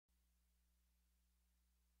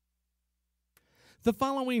The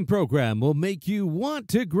following program will make you want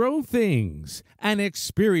to grow things and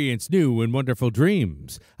experience new and wonderful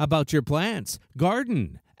dreams about your plants,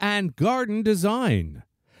 garden, and garden design.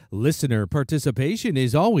 Listener participation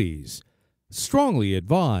is always strongly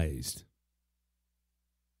advised.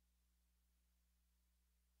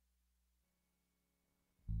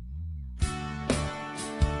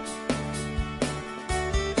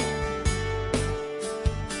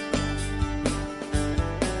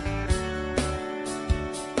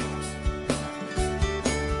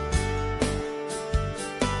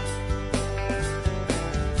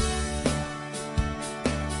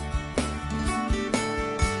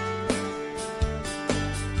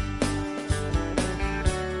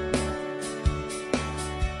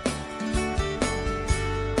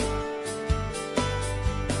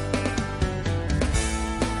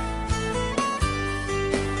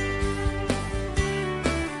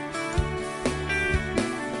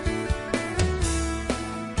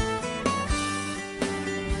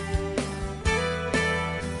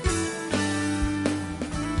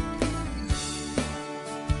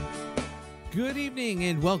 Good evening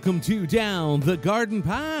and welcome to Down the Garden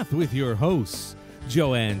Path with your hosts,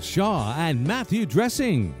 Joanne Shaw and Matthew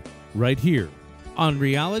Dressing, right here on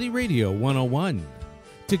Reality Radio 101.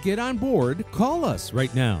 To get on board, call us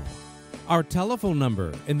right now. Our telephone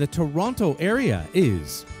number in the Toronto area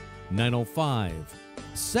is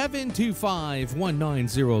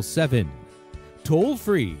 905-725-1907. Toll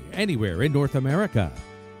free anywhere in North America.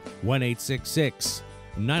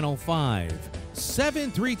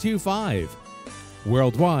 1-866-905-7325.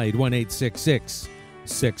 Worldwide,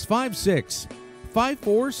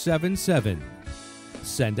 1-866-656-5477.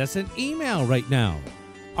 Send us an email right now.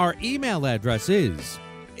 Our email address is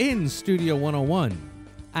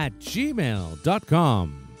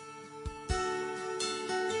instudio101@gmail.com.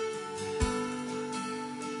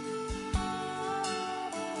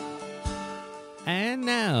 And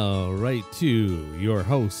now, right to your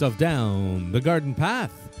hosts of Down the Garden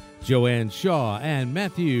Path, Joanne Shaw and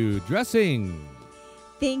Matthew Dressing.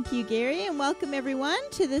 Thank you, Gary, and welcome everyone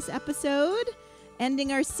to this episode,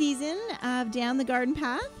 ending our season of Down the Garden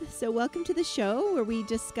Path. So welcome to the show where we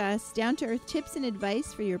discuss down-to-earth tips and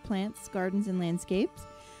advice for your plants, gardens, and landscapes.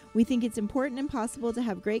 We think it's important and possible to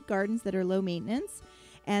have great gardens that are low maintenance.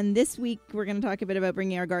 And this week, we're going to talk a bit about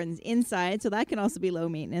bringing our gardens inside, so that can also be low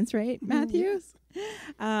maintenance, right, Matthew? Yes.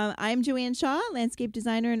 I'm Joanne Shaw, landscape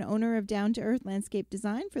designer and owner of Down to Earth Landscape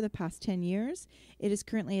Design for the past 10 years. It is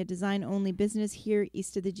currently a design-only business here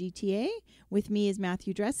east of the GTA. With me is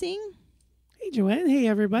Matthew Dressing. Hey, Joanne. Hey,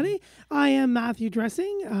 everybody. I am Matthew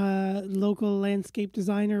Dressing, local landscape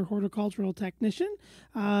designer, horticultural technician,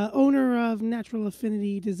 owner of Natural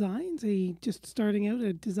Affinity Designs, just starting out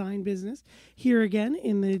a design business here again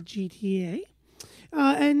in the GTA.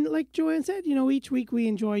 And like Joanne said, each week we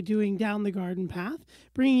enjoy doing Down the Garden Path,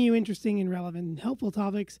 bringing you interesting and relevant and helpful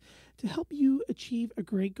topics to help you achieve a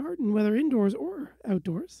great garden, whether indoors or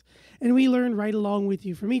outdoors. And we learn right along with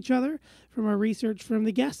you from each other, from our research, from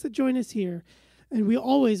the guests that join us here. And we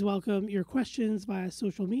always welcome your questions via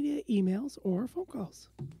social media, emails, or phone calls.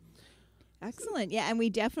 Excellent. Yeah, and we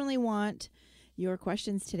definitely want your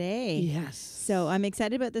questions today. Yes. So I'm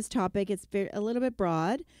excited about this topic. It's a little bit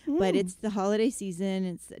broad, but it's the holiday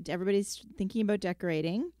season. Everybody's thinking about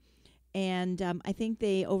decorating. And I think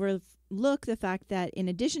they overlook the fact that in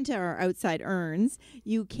addition to our outside urns,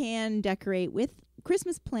 you can decorate with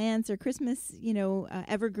Christmas plants or Christmas,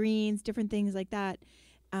 evergreens, different things like that,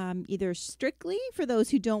 either strictly for those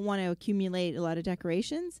who don't want to accumulate a lot of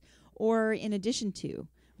decorations or in addition to.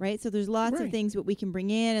 Right, so there's lots of things that we can bring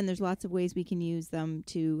in, and there's lots of ways we can use them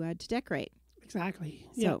to decorate. Exactly.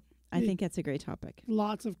 So I think that's a great topic.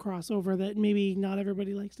 Lots of crossover that maybe not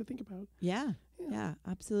everybody likes to think about. Yeah,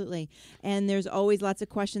 absolutely. And there's always lots of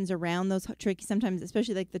questions around those tricky, sometimes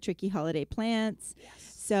especially like the tricky holiday plants.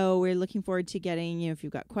 Yes. So we're looking forward to getting, if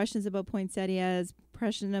you've got questions about poinsettias,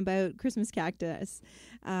 question about Christmas cactus,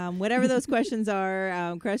 whatever those questions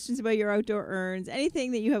are, questions about your outdoor urns,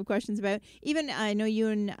 anything that you have questions about. Even I know you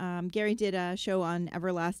and Gary did a show on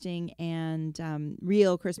everlasting and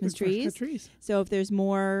real Christmas trees. Fresh cut trees. So if there's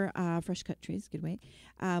more fresh cut trees, good way,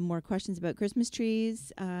 more questions about Christmas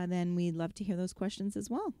trees, then we'd love to hear those questions as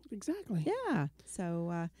well. Exactly. Yeah.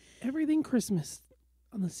 So everything Christmas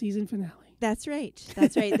on the season finale. That's right.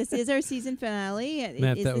 That's right. This is our season finale.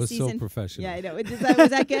 Matt, that was so professional. Yeah, I know. Was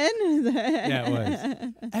that good? Yeah, it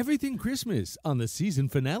was. Everything Christmas on the season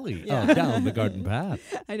finale of Down the Garden Path.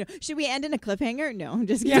 I know. Should we end in a cliffhanger? No, I'm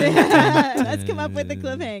just kidding. Let's come up with a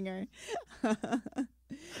cliffhanger.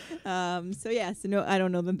 So no, I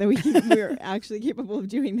don't know that we're actually capable of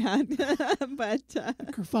doing that. But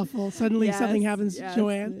Kerfuffle. Suddenly something happens to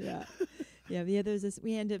Joanne. Yeah. There's this.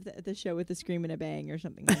 We end up the show with a scream and a bang or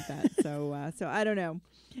something like that. So I don't know.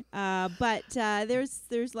 But there's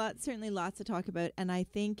certainly lots to talk about, and I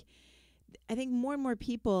think more and more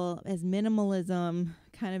people, as minimalism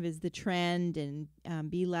kind of is the trend, and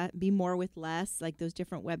be more with less, like those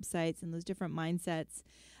different websites and those different mindsets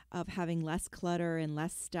of having less clutter and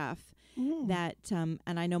less stuff. That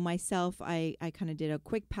and I know myself, I kind of did a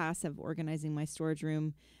quick pass of organizing my storage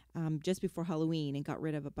room just before Halloween and got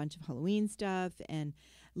rid of a bunch of Halloween stuff, and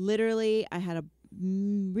literally I had a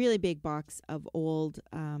really big box of old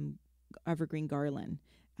evergreen garland.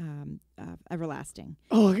 Everlasting.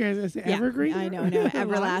 Oh, okay. That's evergreen. I know, no,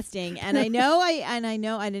 everlasting. And I know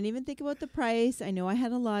I didn't even think about the price. I know I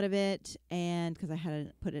had a lot of it, and because I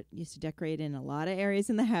had used to decorate in a lot of areas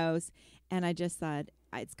in the house, and I just thought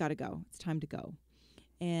it's got to go. It's time to go,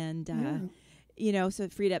 and so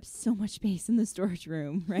it freed up so much space in the storage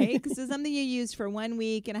room, right? Because it's something you used for 1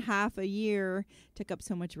 week and a half, a year, took up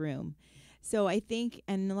so much room. So I think,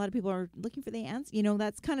 and a lot of people are looking for the answer,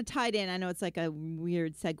 that's kind of tied in. I know it's like a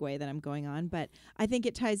weird segue that I'm going on, but I think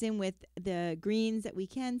it ties in with the greens that we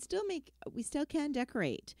still can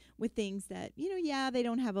decorate with things that, they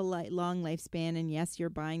don't have a long lifespan, and yes, you're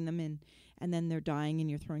buying them and then they're dying and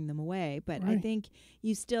you're throwing them away. But right. I think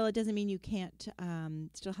it doesn't mean you can't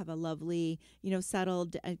still have a lovely,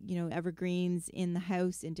 settled, evergreens in the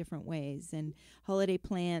house in different ways, and holiday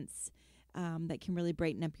plants that can really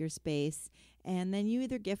brighten up your space. And then you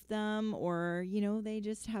either gift them or, they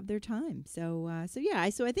just have their time. So I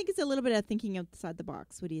think it's a little bit of thinking outside the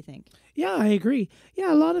box. What do you think? Yeah, I agree.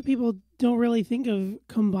 Yeah, a lot of people don't really think of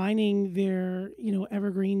combining their,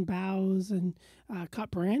 evergreen boughs and cut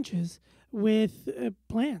branches with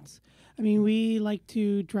plants. I mean, we like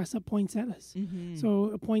to dress up poinsettias. Mm-hmm.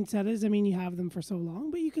 So poinsettias, you have them for so long,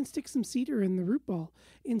 but you can stick some cedar in the root ball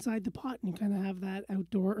inside the pot and kind of have that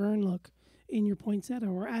outdoor urn look in your poinsettia,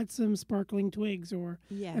 or add some sparkling twigs or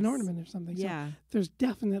an ornament or something. Yeah. So there's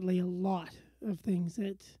definitely a lot of things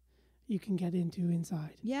that you can get into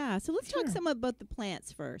inside. Yeah. So let's talk some about the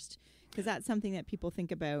plants first, because that's something that people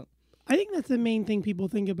think about. I think that's the main thing people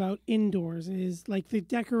think about indoors is like the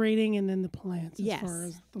decorating and then the plants as far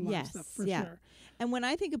as the live stuff for sure. And when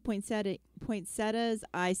I think of poinsettias,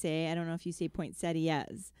 I don't know if you say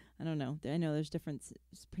poinsettias. I don't know. I know there's different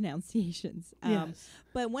pronunciations. Yes.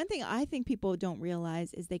 But one thing I think people don't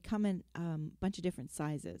realize is they come in a bunch of different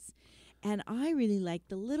sizes. And I really like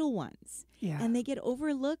the little ones. Yeah. And they get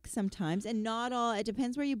overlooked sometimes. And not all, it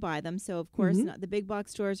depends where you buy them. So, of course, not the big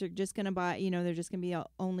box stores are just going to buy, they're just going to be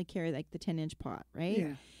only carry like the 10-inch pot, right?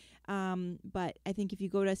 Yeah. But I think if you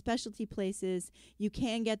go to specialty places, you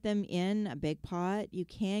can get them in a big pot. You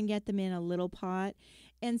can get them in a little pot.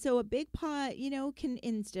 And so a big pot, can,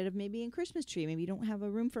 instead of maybe a Christmas tree, maybe you don't have a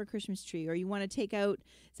room for a Christmas tree, or you want to take out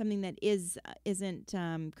something that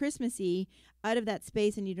isn't Christmassy out of that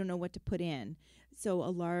space and you don't know what to put in. So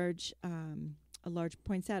a large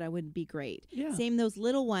poinsettia would be great. Yeah. Same those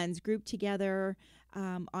little ones grouped together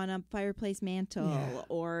on a fireplace mantle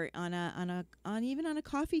or even on a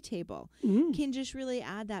coffee table can just really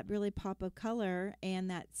add that really pop of color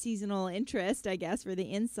and that seasonal interest, I guess, for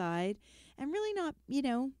the inside. And really not,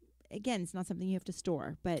 again, it's not something you have to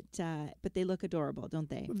store, but they look adorable, don't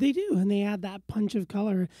they? They do, and they add that punch of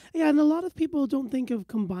color. Yeah, and a lot of people don't think of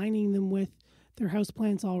combining them with their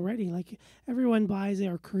houseplants already. Like everyone buys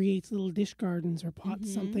or creates little dish gardens or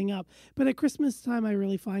pots something up. But at Christmas time, I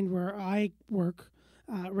really find where I work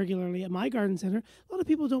regularly at my garden center, a lot of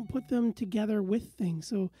people don't put them together with things.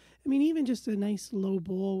 So, even just a nice low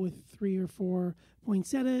bowl with 3 or 4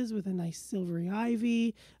 poinsettias with a nice silvery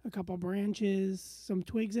ivy, a couple branches, some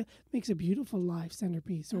twigs, it makes a beautiful live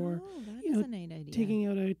centerpiece. Or, that is a neat idea. Taking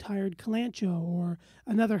out a tired kalanchoe or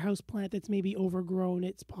another house plant that's maybe overgrown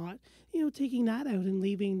its pot, taking that out and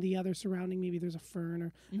leaving the other surrounding, maybe there's a fern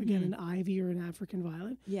or, again, an ivy or an African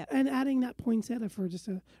violet, and adding that poinsettia for just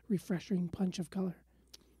a refreshing punch of color.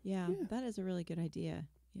 Yeah, that is a really good idea.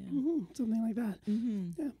 Yeah, something like that.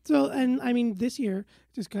 Yeah. So, and this year,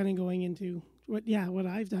 just kind of going into what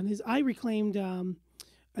I've done is I reclaimed a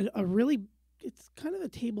really, it's kind of a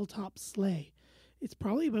tabletop sleigh. It's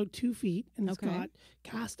probably about 2 feet, and it's got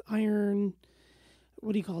cast iron,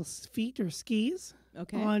 what do you call feet or skis?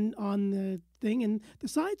 On the thing, and the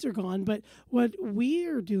sides are gone. But what we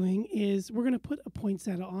are doing is we're going to put a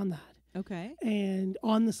poinsettia on that. Okay. And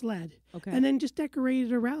on the sled. Okay. And then just decorate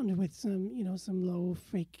it around with some, some low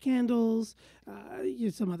fake candles,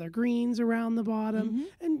 some other greens around the bottom,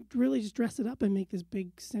 and really just dress it up and make this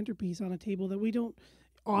big centerpiece on a table that we don't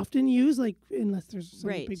often use, like unless there's some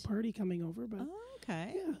Right. big party coming over. But Oh,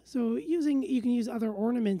 okay. yeah, so you can use other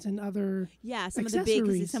ornaments and other Yeah, some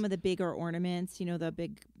accessories. of the bigger ornaments, the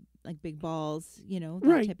big balls, that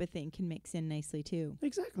Right. type of thing can mix in nicely too.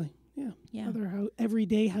 Exactly. Yeah. Yeah. Other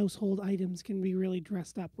everyday household items can be really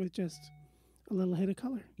dressed up with just a little hit of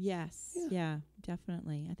color. Yes. Yeah. Yeah,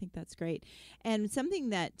 definitely. I think that's great. And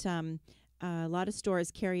something that a lot of stores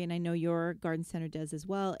carry, and I know your garden center does as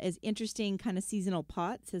well, is interesting kind of seasonal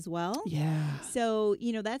pots as well. Yeah. So,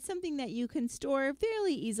 that's something that you can store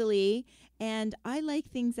fairly easily. And I like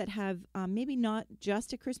things that have maybe not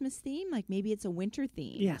just a Christmas theme, like maybe it's a winter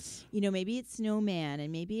theme. Yes. Maybe it's snowman,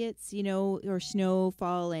 and maybe it's, or snow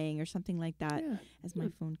falling or something like that, Yeah. as my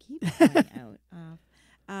phone keeps going out.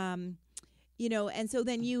 And so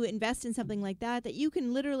then you invest in something like that you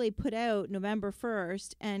can literally put out November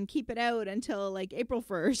 1st and keep it out until like April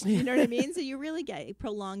 1st. You know what I mean? So you really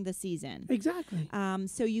prolong the season. Exactly.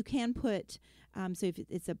 So you can put, so if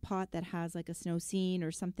it's a pot that has like a snow scene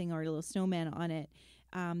or something or a little snowman on it,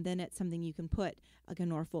 then it's something you can put, like a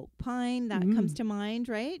Norfolk Pine. That comes to mind,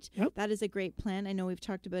 right? Yep. That is a great plant. I know we've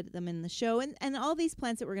talked about them in the show. And all these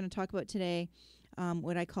plants that we're going to talk about today,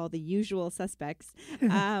 what I call the usual suspects,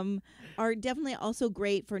 are definitely also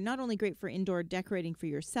not only great for indoor decorating for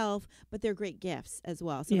yourself, but they're great gifts as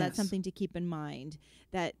well. So that's something to keep in mind,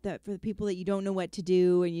 that for the people that you don't know what to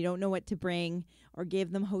do and you don't know what to bring, or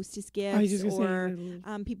give them hostess gifts, or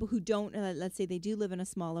people who don't, let's say they do live in a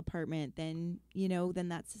small apartment, then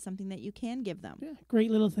that's something that you can give them. Yeah,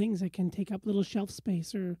 great little things that can take up little shelf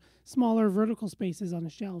space or smaller vertical spaces on a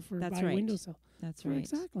shelf or by a windowsill. That's So right.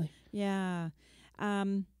 Exactly. Yeah.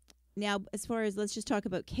 Now, as far as, let's just talk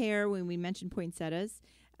about care. When we mentioned poinsettias,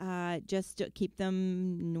 just keep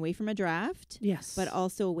them away from a draft. Yes. But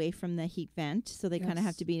also away from the heat vent. So they kind of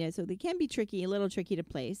have to be, so they can be a little tricky to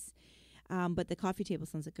place. But the coffee table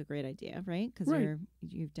sounds like a great idea, right? Because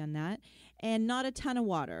you've done that. And not a ton of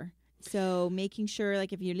water. So making sure,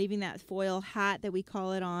 like if you're leaving that foil hat that we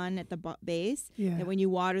call it on at the base, that when you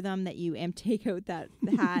water them, that you take out the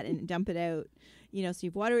hat and dump it out. So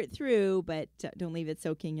you water it through, but don't leave it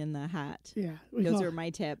soaking in the hat. Yeah. Those are my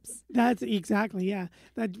tips. That's exactly, yeah.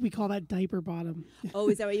 That we call that diaper bottom. Oh,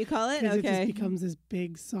 is that what you call it? Because Okay. it just becomes this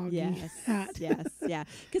big soggy hat. Yes, yeah.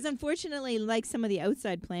 Because unfortunately, like some of the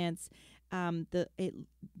outside plants,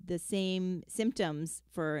 the same symptoms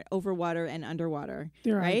for overwater and underwater.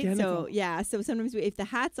 They're right. identical. So sometimes if the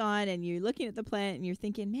hat's on and you're looking at the plant and you're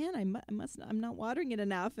thinking, man, I'm not watering it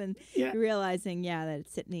enough, and you're realizing that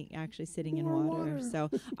it's sitting in water. So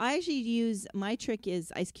I actually my trick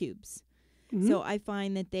is ice cubes. Mm-hmm. So I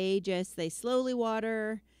find that they slowly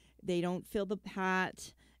water, they don't fill the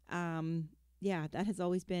hat. That has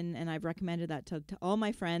always been, and I've recommended that to all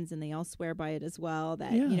my friends, and they all swear by it as well.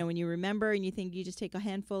 That, when you remember and you think, you just take a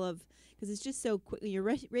handful of, because it's just so quick, you're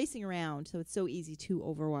racing around, so it's so easy to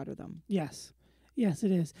overwater them. Yes. Yes,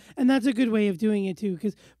 it is. And that's a good way of doing it, too,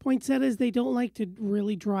 because poinsettias, they don't like to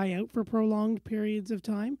really dry out for prolonged periods of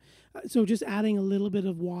time. So just adding a little bit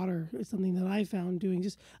of water is something that I found doing.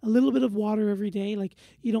 Just a little bit of water every day. Like,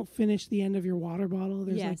 you don't finish the end of your water bottle.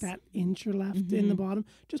 There's like that inch left in the bottom.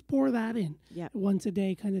 Just pour that in once a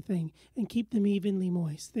day kind of thing, and keep them evenly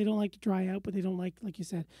moist. They don't like to dry out, but they don't like you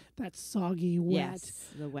said, that soggy, wet,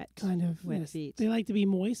 the wet kind of wet feet. They like to be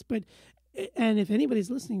moist, but... And if anybody's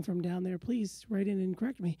listening from down there, please write in and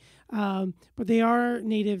correct me. But they are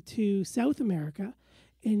native to South America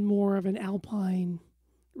in more of an alpine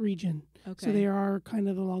region. Okay. So they are kind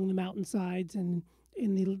of along the mountainsides and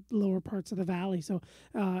in the lower parts of the valley. So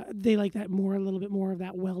they like that a little bit more of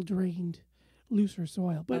that well-drained, looser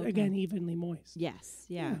soil. But again, evenly moist. Yes.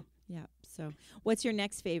 Yeah. So what's your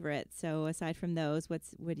next favorite? So aside from those, do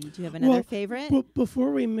you have another favorite?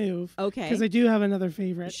 Before we move, okay, because I do have another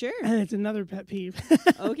favorite. Sure. And it's another pet peeve.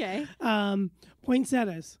 Okay.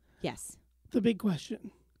 Poinsettias. Yes. The big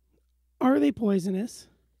question. Are they poisonous?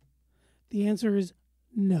 The answer is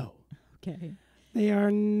no. Okay. They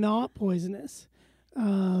are not poisonous.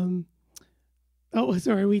 Oh,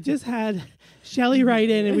 sorry. We just had Shelley write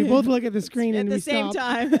in, and we both look at the screen at and the we same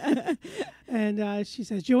stop. time. And she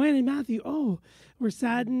says, Joanne and Matthew, we're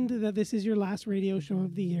saddened that this is your last radio show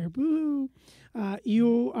of the year. Boo!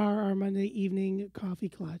 You are our Monday evening coffee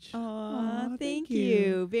clutch. Aw, thank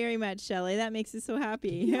you very much, Shelley. That makes us so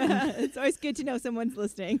happy. It's always good to know someone's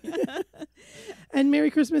listening. And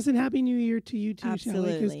Merry Christmas and Happy New Year to you too,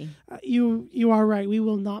 Absolutely. Shelley. You are right. We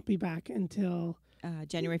will not be back until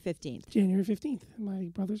January 15th. January 15th, my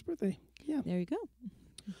brother's birthday. Yeah. There you go.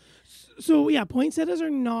 So, poinsettias are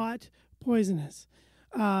not poisonous.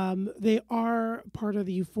 They are part of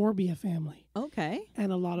the euphorbia family. Okay.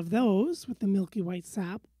 And a lot of those with the milky white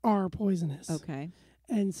sap are poisonous. Okay.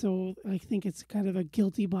 And so I think it's kind of a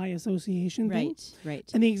guilty by association thing. Right.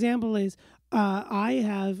 And the example is I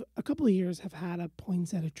have a couple of years have had a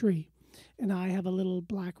poinsettia tree. And I have a little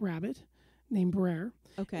black rabbit named Brer.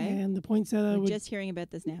 Okay. And the poinsettia We're just hearing about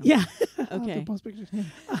this now. Yeah. I'll Okay. have to post pictures.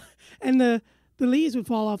 And the leaves would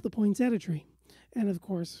fall off the poinsettia tree. And of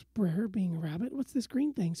course, Brer, being a rabbit, what's this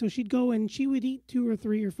green thing? So she'd go and she would eat 2 or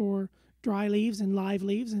 3 or 4 dry leaves and live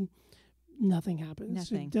leaves, and nothing happens.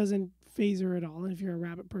 Nothing. It doesn't phase her at all. And if you're a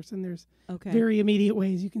rabbit person, there's Okay. very immediate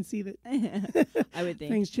ways you can see that I would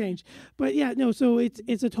think. things change. But yeah, no, so it's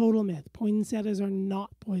a total myth. Poinsettias are not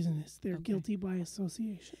poisonous. They're Okay. guilty by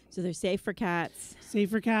association. So they're safe for cats. Safe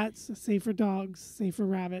for cats, safe for dogs, safe for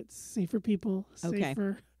rabbits, safe for people, Okay. safe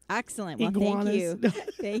for Excellent. Well, iguanas. thank you.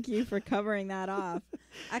 Thank you for covering that off.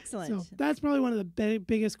 Excellent. So that's probably one of the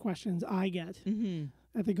biggest questions I get Mm-hmm.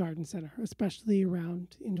 at the garden center, especially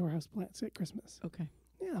around indoor house plants at Christmas. Okay.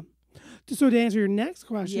 Yeah. So to answer your next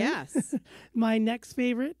question, Yes. my next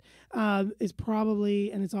favorite is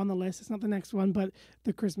probably, and it's on the list, it's not the next one, but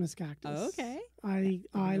the Christmas cactus. Okay. I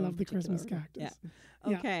No love the Christmas particular order. cactus. Yeah.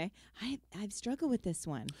 Yeah. Okay. I've struggled with this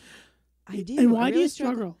one. I do. And why I do really you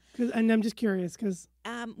struggle? And I'm just curious because,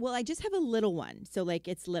 Well, I just have a little one. So like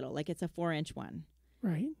it's little, like it's a 4-inch one.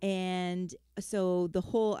 right? And so the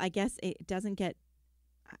whole, I guess it doesn't get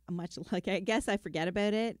much, like I guess I forget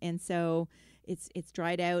about it. And so it's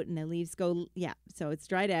dried out and the leaves go, so it's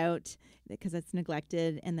dried out because it's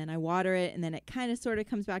neglected. And then I water it and then it kind of sort of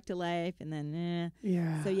comes back to life. And then,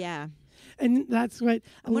 Yeah. So yeah. And that's what,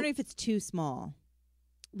 I'm wondering if it's too small.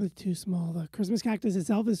 too small. The Christmas cactus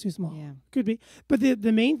itself is too small. Yeah. Could be. But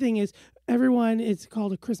the main thing is it's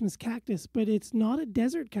called a Christmas cactus, but it's not a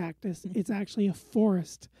desert cactus. It's actually a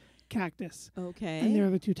forest cactus. Okay. And there are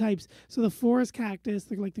the two types. So the forest cactus,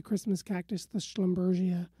 like the Christmas cactus, the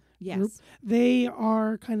Schlumbergia Yes. group, they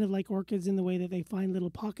are kind of like orchids in the way that they find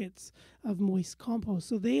little pockets of moist compost.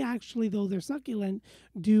 So they actually, though they're succulent,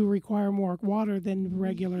 do require more water than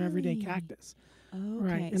regular everyday Really? cactus. Okay.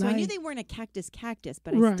 Right, and So I knew I- they weren't a cactus,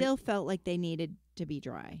 but I Right. still felt like they needed to be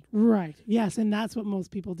dry. Right. Yes, and that's what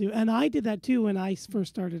most people do. And I did that too when I first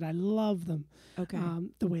started. I love them. Okay.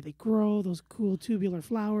 The way they grow, those cool tubular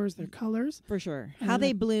flowers, their colors. For sure. And How they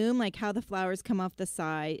like- bloom, like how the flowers come off the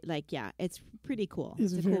side. Like, yeah, it's pretty cool.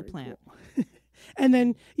 Is It's a cool very plant. cool. and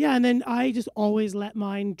then I just always let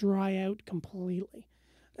mine dry out completely.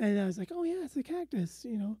 And I was like, oh yeah, it's a cactus,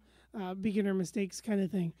 beginner mistakes kind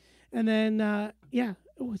of thing. And then,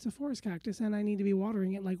 it's a forest cactus, and I need to be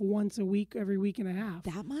watering it like once a week, every week and a half.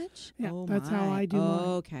 That much? Yeah, Oh, that's how my. I do mine.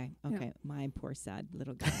 Okay. Yeah. Okay. My poor sad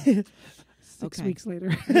little guy. 6 Okay. weeks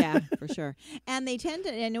later. Yeah, for sure. And they tend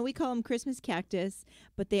to, I know we call them Christmas cactus,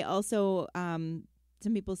 but they also,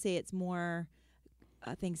 some people say it's more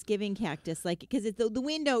Thanksgiving cactus, like, because the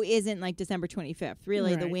window isn't like December 25th.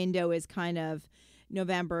 Really, the Right. window is kind of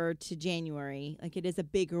November to January. Like, it is a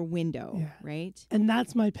bigger window, Yeah. right? And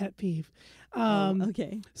that's my pet peeve.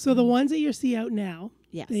 Okay. So the ones that you see out now,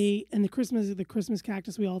 Yes. the Christmas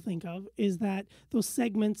cactus we all think of is that those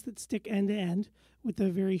segments that stick end to end with the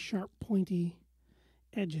very sharp pointy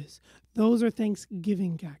edges. Those are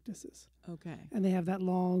Thanksgiving cactuses, Okay. and they have that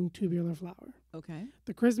long tubular flower. Okay.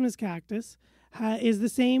 The Christmas cactus is the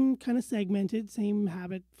same kind of segmented, same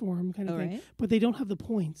habit form kind of All thing, right. but they don't have the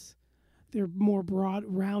points. They're more broad,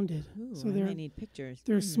 rounded. Ooh, So I they're might need pictures.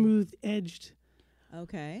 they're smooth edged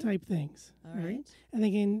Okay. type things. All right. And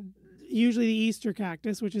again, usually the Easter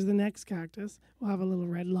cactus, which is the next cactus, will have a little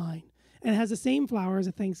red line. And it has the same flower as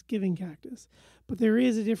a Thanksgiving cactus. But there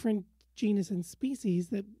is a different genus and species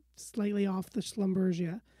that slightly off the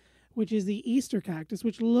Schlumbergia, which is the Easter cactus,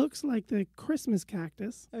 which looks like the Christmas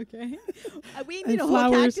cactus. Okay. We And need a whole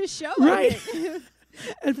flowers- cactus show. right. I think.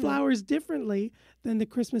 And flowers differently than the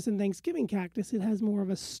Christmas and Thanksgiving cactus. It has more of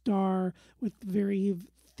a star with very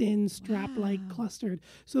thin strap-like Wow. clustered.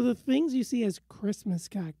 So the things you see as Christmas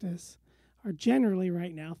cactus are generally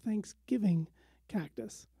right now Thanksgiving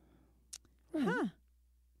cactus. Right. Huh.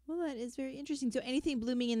 Well, that is very interesting. So anything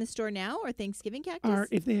blooming in the store now or Thanksgiving cactus? Are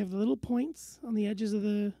if they have the little points on the edges of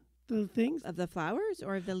the things Of the flowers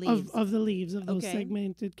or of the leaves? of the leaves of those Okay.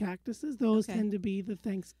 segmented cactuses, those Okay. tend to be the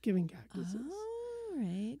Thanksgiving cactuses. Oh,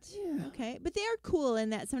 right. Yeah. Okay. But they are cool in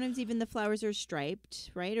that sometimes even the flowers are striped,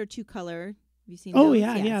 right? Or two color. Have you seen Oh those?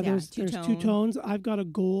 yeah, Yes, yeah. There's two-tone. two tones. I've got a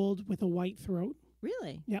gold with a white throat,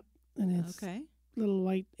 Really? and it's Okay. little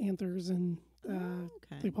white anthers and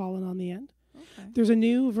Okay. the pollen on the end. Okay. There's a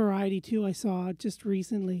new variety too I saw just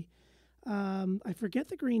recently. I forget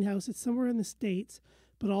the greenhouse. It's somewhere in the States,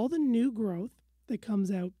 but all the new growth that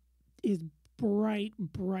comes out is bright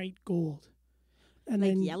gold. And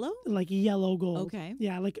Like then yellow? like yellow gold. Okay.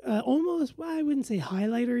 Yeah, like almost, well, I wouldn't say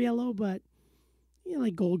highlighter yellow, but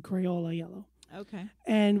like gold Crayola yellow. Okay.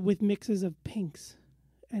 And with mixes of pinks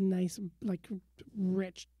and nice, like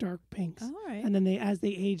rich, dark pinks. All right. And then as they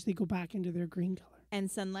age, they go back into their green color. And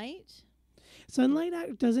sunlight?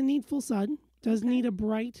 Sunlight doesn't need full sun, does need a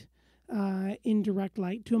bright, indirect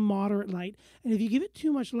light to a moderate light. And if you give it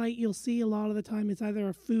too much light, you'll see a lot of the time it's either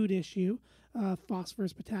a food issue,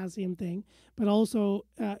 phosphorus, potassium thing, but also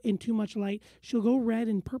in too much light, she'll go red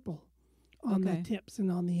and purple on the tips and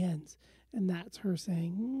on the ends. And that's her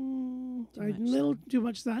saying, a little too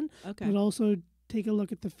much sun, but also take a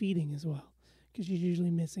look at the feeding as well, because she's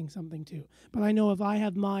usually missing something too. But I know if I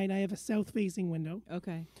have mine, I have a south-facing window.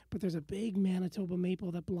 Okay. But there's a big Manitoba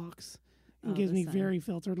maple that blocks and gives the me sun. very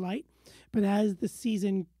filtered light. But as the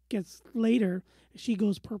season gets later, she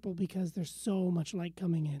goes purple because there's so much light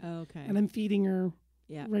coming in. Okay. And I'm feeding her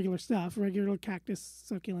Yeah. regular stuff, regular cactus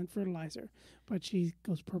succulent fertilizer, but she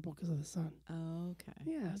goes purple because of the sun. Okay.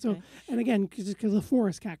 Yeah. So, and again, because the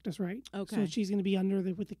forest cactus, right? Okay. So she's going to be under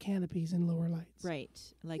with the canopies and lower lights. Right.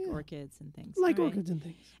 Like orchids and things. Like All right. orchids and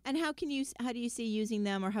things. And how do you see using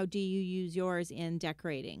them, or how do you use yours in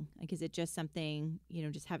decorating? Like, is it just something,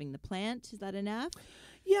 just having the plant? Is that enough?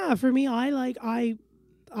 Yeah. For me, I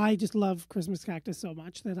just love Christmas cactus so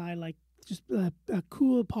much that I like just a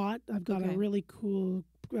cool pot. I've got a really cool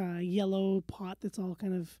yellow pot that's all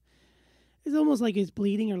kind of, it's almost like it's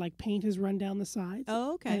bleeding or like paint has run down the sides.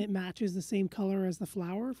 Oh, okay. And it matches the same color as the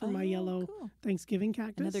flower for my yellow Thanksgiving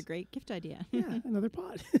cactus. Another great gift idea. Yeah, another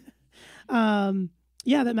pot.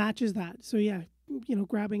 That matches that. So yeah,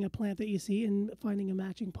 grabbing a plant that you see and finding a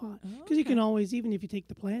matching pot. Because you can always, even if you take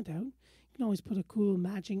the plant out, you can always put a cool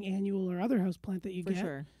matching annual or other house plant that you get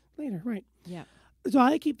later. Right. Yeah. So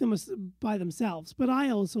I keep them by themselves, but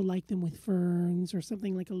I also like them with ferns or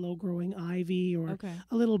something like a low-growing ivy or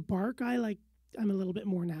a little bark. I'm a little bit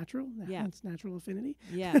more natural. That's natural affinity.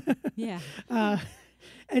 Yeah, yeah.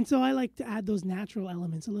 And so I like to add those natural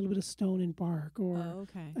elements, a little bit of stone and bark or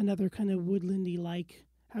another kind of woodlandy-like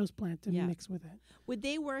houseplant to mix with it. Would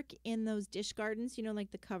they work in those dish gardens,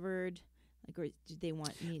 like the covered... or do they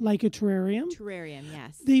want like a terrarium? Terrarium,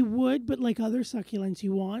 yes. They would, but like other succulents,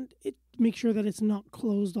 you want it. Make sure that it's not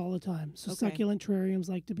closed all the time. So succulent terrariums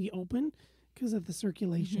like to be open because of the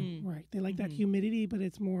circulation. Right? They like that humidity, but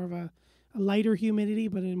it's more of a lighter humidity,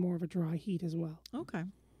 but in more of a dry heat as well. Okay,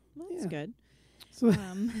 well, that's good. So,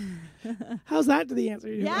 how's that to the answer?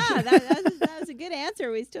 That was a good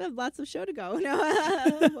answer. We still have lots of show to go.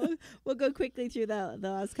 No, we'll go quickly through the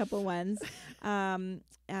last couple ones.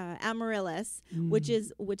 Amaryllis, which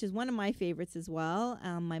is one of my favorites as well.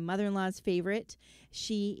 My mother-in-law's favorite.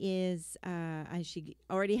 She is she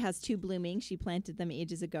already has 2 blooming. She planted them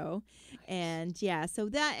ages ago, and so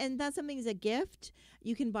that's something as a gift.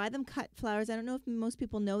 You can buy them cut flowers. I don't know if most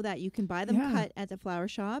people know that you can buy them cut at the flower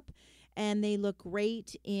shop. And they look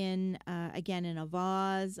great in a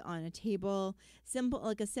vase, on a table,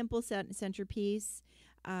 like a simple centerpiece.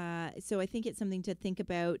 So I think it's something to think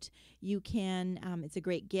about. You can, it's a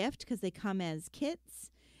great gift because they come as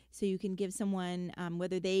kits. So you can give someone,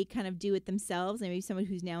 whether they kind of do it themselves, and maybe someone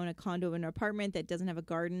who's now in a condo or an apartment that doesn't have a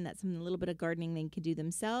garden, that's a little bit of gardening they can do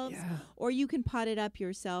themselves. Yeah. Or you can pot it up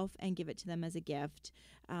yourself and give it to them as a gift.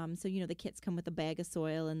 So, the kits come with a bag of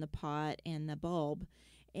soil and the pot and the bulb.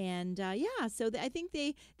 And so I think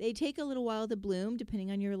they take a little while to bloom,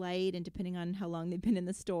 depending on your light and depending on how long they've been in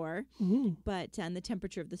the store. But and the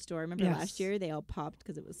temperature of the store. Remember last year they all popped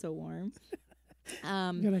because it was so warm.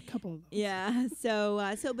 Got a couple of those. Yeah. So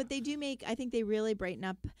but they do make. I think they really brighten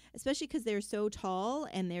up, especially because they're so tall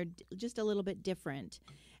and they're just a little bit different.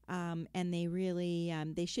 And they really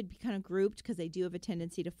they should be kind of grouped because they do have a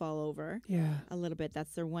tendency to fall over. Yeah. A little bit.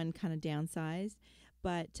 That's their one kind of downside.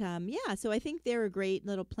 But, so I think they're a great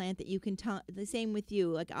little plant that you can the same with you.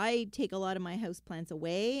 Like, I take a lot of my house plants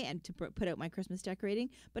away and to put out my Christmas decorating,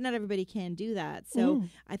 but not everybody can do that. So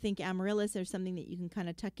I think amaryllis are something that you can kind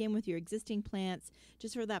of tuck in with your existing plants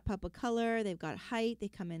just for that pop of color. They've got height. They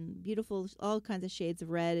come in beautiful, all kinds of shades of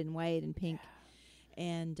red and white and pink. Yeah.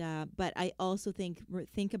 And, but I also think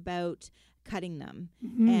about cutting them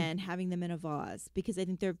and having them in a vase because I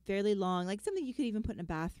think they're fairly long, like something you could even put in a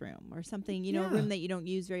bathroom or something, a room that you don't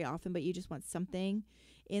use very often, but you just want something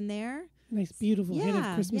in there. Nice, beautiful hit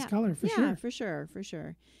of Christmas color for sure. Yeah, for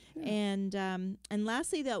sure. Yeah. And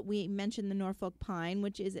lastly, that we mentioned the Norfolk Pine,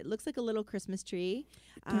 which it looks like a little Christmas tree,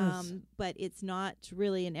 but it's not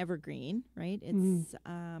really an evergreen, right? It's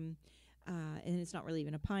and it's not really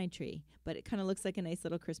even a pine tree, but it kind of looks like a nice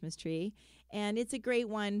little Christmas tree. And it's a great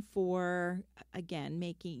one for, again,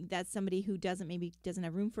 that's somebody who doesn't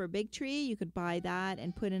have room for a big tree. You could buy that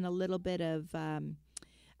and put in a little bit of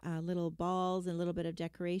little balls and a little bit of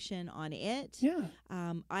decoration on it. Yeah.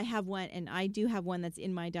 I have one, and I do have one that's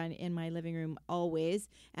in my living room always,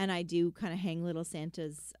 and I do kind of hang little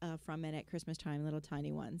Santas from it at Christmas time, little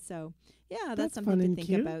tiny ones. So yeah, that's something to think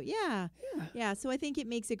cute. about. Yeah. So I think it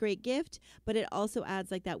makes a great gift, but it also adds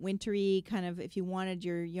like that wintry kind of, if you wanted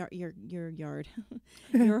your yard,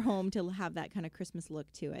 your home to have that kind of Christmas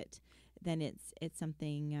look to it, then it's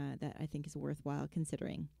something that I think is worthwhile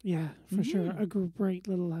considering. Yeah, for sure. A great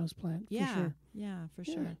little house plant. Yeah, for sure. Yeah, for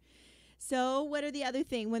sure. So what are the other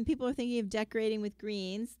things? When people are thinking of decorating with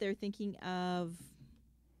greens, they're thinking of...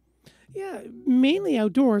 Yeah, mainly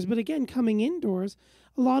outdoors, but again, coming indoors,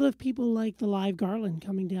 a lot of people like the live garland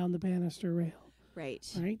coming down the banister rail. Right.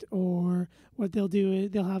 Or what they'll do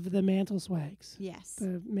is they'll have the mantle swags. Yes.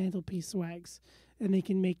 The mantelpiece swags, and they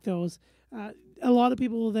can make those. A lot of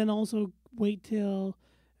people will then also wait till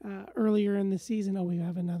earlier in the season. Oh, we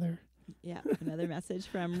have another message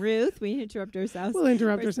from Ruth. We interrupt ourselves. We'll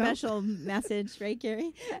interrupt for ourselves. Special message, right,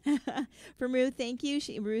 Gary? From Ruth, thank you.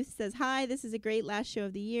 Ruth says, hi, this is a great last show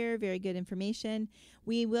of the year. Very good information.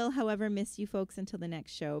 We will, however, miss you folks until the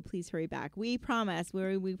next show. Please hurry back. We promise.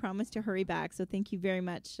 We promise to hurry back. So thank you very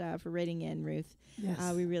much for writing in, Ruth.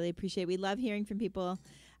 Yes. We really appreciate it. We love hearing from people.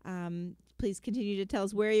 Please continue to tell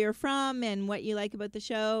us where you're from and what you like about the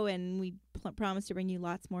show, and we promise to bring you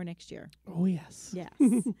lots more next year. Oh, yes. Yes.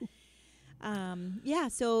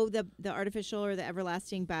 So the artificial or the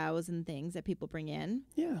everlasting boughs and things that people bring in.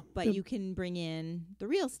 Yeah. But you can bring in the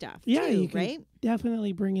real stuff Yeah, too, you can right?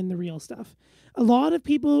 definitely bring in the real stuff. A lot of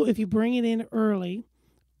people, if you bring it in early...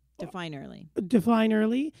 Define early,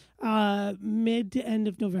 mid to end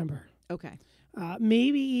of November. Okay.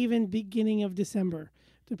 Maybe even beginning of December,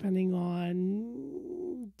 depending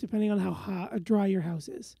on how dry your house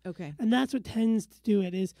is. Okay. And that's what tends to do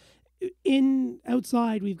it is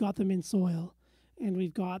outside we've got them in soil, and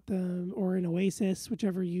we've got them or in oasis,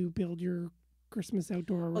 whichever you build your Christmas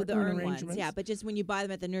outdoor the urn arrangements. ones, yeah. But just when you buy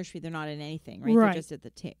them at the nursery, they're not in anything, right? Right. They're just at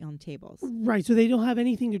the on tables. Right, so they don't have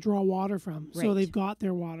anything to draw water from. So Right. they've got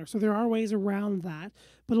their water. So there are ways around that,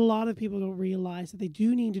 but a lot of people don't realize that they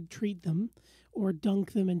do need to treat them or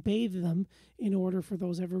dunk them and bathe them in order for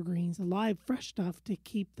those evergreens, the live, fresh stuff, to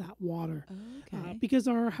keep that water. Okay. Because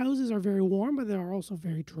our houses are very warm, but they're also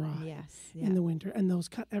very dry Yes. in the winter. And those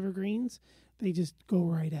cut evergreens, they just go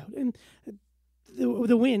right out. And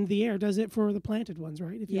the wind, the air does it for the planted ones,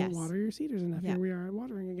 right? If you don't water your cedars enough. Yeah. Here we are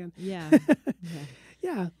watering again. Yeah.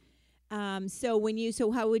 Yeah.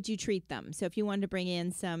 So how would you treat them? So if you wanted to bring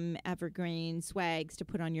in some evergreen swags to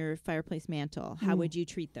put on your fireplace mantle, how would you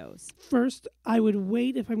treat those? First, I would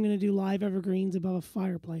wait if I'm going to do live evergreens above a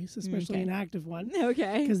fireplace, especially an active one.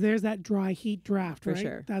 Okay. Because there's that dry heat draft, For right?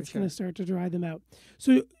 sure, That's for going to start to dry them out.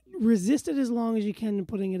 So resist it as long as you can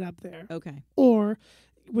putting it up there. Okay. Or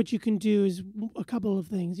what you can do is a couple of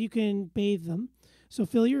things. You can bathe them. So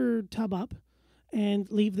fill your tub up and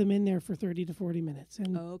leave them in there for 30 to 40 minutes.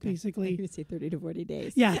 And basically... I would say 30 to 40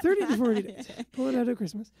 days. Yeah, 30 to 40 days. Pull it out at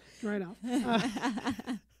Christmas. Dry it off.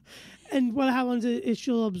 And what happens is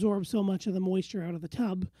she'll absorb so much of the moisture out of the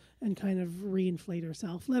tub and kind of reinflate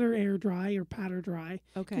herself. Let her air dry or pat her dry.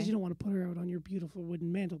 Okay. Because you don't want to put her out on your beautiful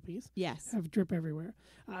wooden mantelpiece. Yes. Have drip everywhere.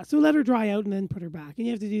 So let her dry out and then put her back. And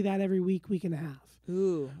you have to do that every week and a half.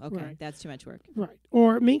 Ooh, okay. Right. That's too much work. Right.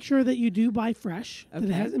 Or make sure that you do buy fresh, that it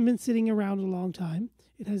Okay. hasn't been sitting around a long time.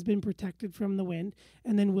 It has been protected from the wind,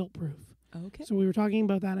 and then wilt-proof. Okay. So we were talking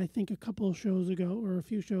about that, I think, a couple shows ago or a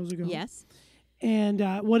few shows ago. Yes. And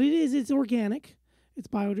what it is, it's organic, it's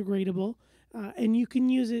biodegradable, and you can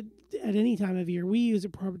use it at any time of year. We use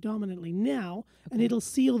it predominantly now, and it'll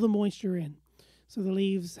seal the moisture in. So the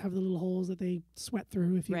leaves have the little holes that they sweat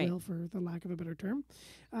through, if you will, for the lack of a better term,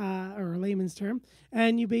 or a layman's term.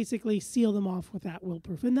 And you basically seal them off with that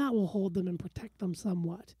wilt-proof, and that will hold them and protect them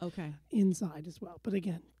somewhat inside as well. But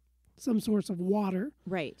again, some source of water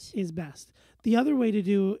is best. The other way to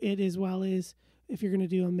do it as well is, if you're going to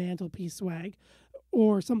do a mantelpiece swag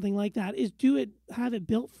or something like that, is have it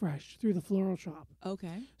built fresh through the floral shop.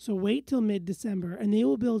 Okay. So wait till mid-December, and they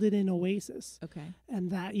will build it in oasis. Okay. And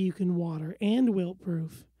that you can water and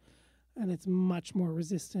wilt-proof, and it's much more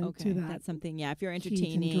resistant to that. That's something, if you're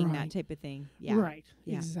entertaining, that type of thing. Yeah. Right.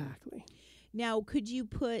 Yeah. Exactly. Now, could you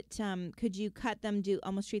cut them,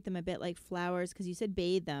 almost treat them a bit like flowers? Because you said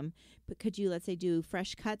bathe them, but could you, let's say, do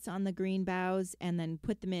fresh cuts on the green boughs and then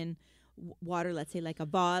put them in water, let's say like a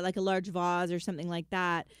vase, like a large vase or something like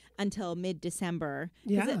that, until mid-December.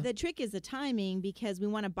 Yeah. The trick is the timing, because we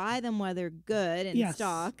want to buy them while they're good and Yes.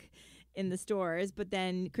 stock in the stores, but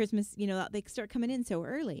then Christmas, they start coming in so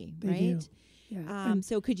early, They right? do. Yeah.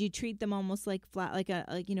 So could you treat them almost like flat, like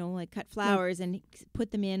cut flowers and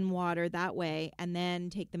put them in water that way, and then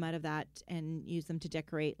take them out of that and use them to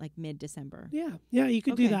decorate like mid-December? Yeah, you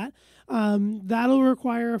could do Okay. that. That'll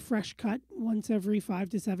require a fresh cut once every 5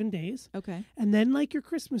 to 7 days. Okay. And then, like your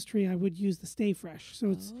Christmas tree, I would use the Stay Fresh. So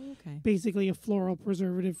it's Okay. basically a floral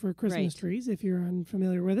preservative for Christmas Right. trees, if you're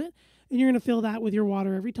unfamiliar with it. And you're going to fill that with your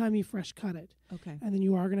water every time you fresh cut it. Okay. And then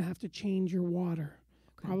you are going to have to change your water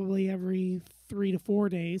probably every 3 to 4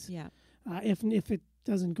 days. Yeah. If it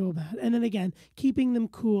doesn't go bad. And then again, keeping them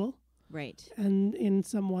cool Right. and in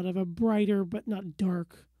somewhat of a brighter but not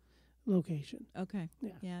dark location. Okay.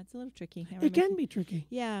 Yeah. Yeah, it's a little tricky. It can be tricky.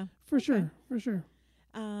 Yeah. For sure.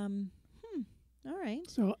 All right.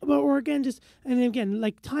 So, or again,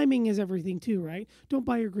 like timing is everything too, right? Don't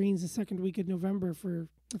buy your greens the second week of November for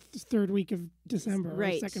the third week of December,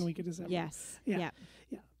 Right. or second week of December. Yes. Yeah. Yeah.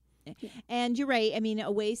 Yeah. And you're right. I mean,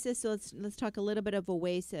 Oasis. So let's talk a little bit of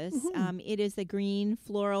Oasis. It is the green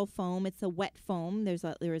floral foam. It's a wet foam. There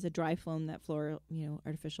is a dry foam that floral,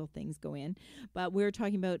 artificial things go in. But we're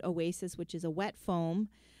talking about Oasis, which is a wet foam,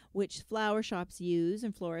 which flower shops use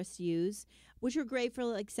and florists use, which are great for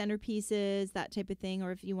like centerpieces, that type of thing,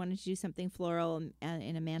 or if you wanted to do something floral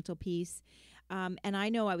in a mantelpiece. And I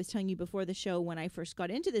know I was telling you before the show, when I first got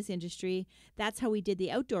into this industry, that's how we did the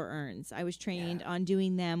outdoor urns. I was trained on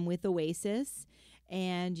doing them with Oasis.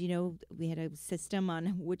 And, we had a system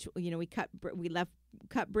on which, we cut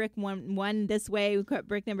brick one this way, we cut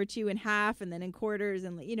brick number 2 in half and then in quarters.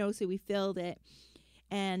 And, so we filled it.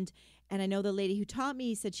 And I know the lady who taught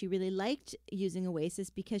me said she really liked using Oasis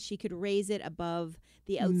because she could raise it above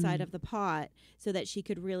the outside of the pot so that she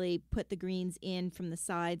could really put the greens in from the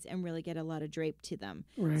sides and really get a lot of drape to them.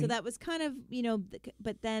 Right. So that was kind of,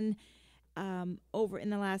 but then over in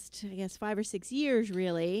the last, I guess, 5 or 6 years,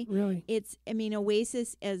 really,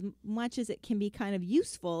 Oasis, as much as it can be kind of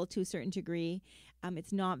useful to a certain degree,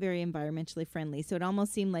 it's not very environmentally friendly. So it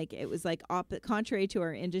almost seemed like it was like contrary to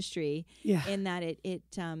our industry in that it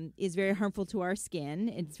is very harmful to our skin.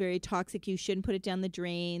 It's very toxic. You shouldn't put it down the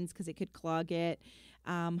drains because it could clog it.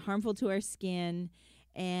 Harmful to our skin.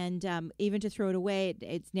 And even to throw it away,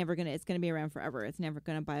 it's going to be around forever. It's never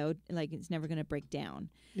going to it's never going to break down.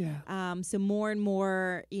 Yeah. So more and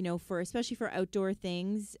more, especially for outdoor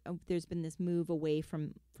things, there's been this move away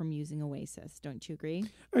from using Oasis. Don't you agree?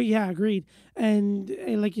 Oh, yeah, agreed. And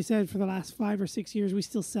like you said, for the last 5 or 6 years, we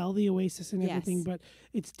still sell the Oasis and everything, but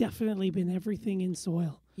it's definitely been everything in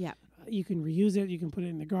soil. Yeah. You can reuse it. You can put it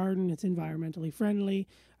in the garden. It's environmentally friendly.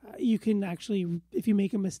 You can actually, if you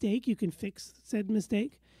make a mistake, you can fix said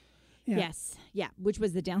mistake. Yeah. Yes. Yeah. Which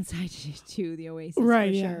was the downside to the Oasis.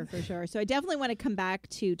 Right. For sure. So I definitely want to come back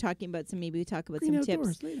to talking about maybe we talk about Green some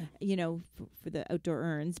outdoors tips, later. For the outdoor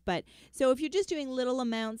urns. But so if you're just doing little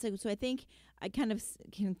amounts, so I think I kind of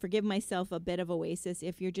can forgive myself a bit of Oasis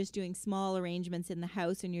if you're just doing small arrangements in the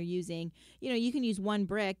house and you're using, you can use 1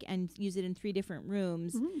 brick and use it in 3 different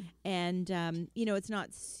rooms. And, it's not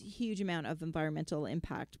huge amount of environmental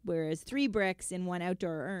impact, whereas 3 bricks in 1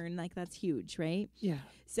 outdoor urn, like that's huge, right? Yeah.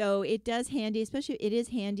 So it is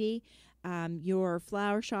handy. Your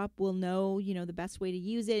flower shop will know, the best way to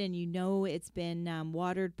use it, and it's been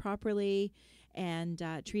watered properly and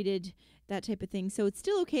treated, that type of thing. So it's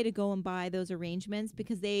still okay to go and buy those arrangements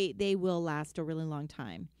because they will last a really long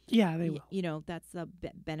time. Yeah, they will. That's the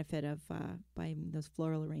benefit of buying those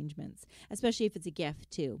floral arrangements, especially if it's a gift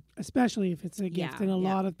too. Especially if it's a gift. Yeah, and a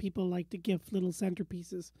lot of people like to gift little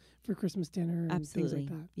centerpieces for Christmas dinner and things like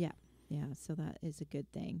that. Yeah. Yeah. So that is a good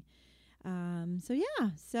thing. But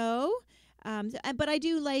I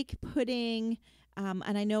do like putting,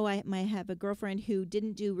 and I know I might have a girlfriend who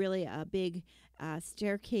didn't do really a big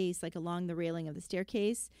staircase, like along the railing of the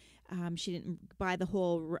staircase. She didn't buy the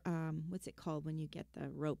whole, what's it called when you get the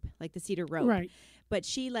rope, like the cedar rope. Right. But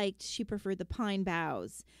she preferred the pine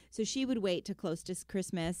boughs. So she would wait till close to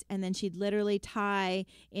Christmas, and then she'd literally tie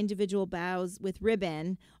individual boughs with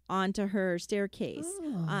ribbon onto her staircase.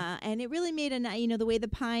 And it really made the way the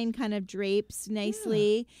pine kind of drapes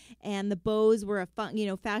nicely, and the bows were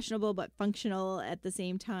fashionable but functional at the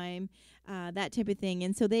same time, that type of thing.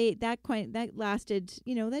 And so that lasted,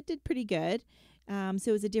 that did pretty good. So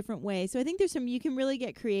it was a different way. So I think you can really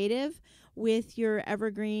get creative with your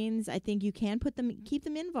evergreens, I think you can keep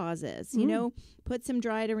them in vases, you know, put some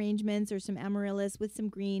dried arrangements or some amaryllis with some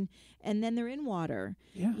green, and then they're in water,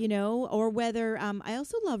 you know, or whether, I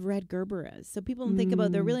also love red gerberas. So people don't think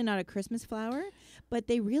about, they're really not a Christmas flower, but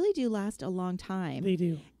they really do last a long time. They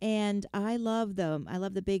do. And I love them. I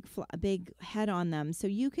love the big head on them. So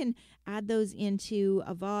you can add those into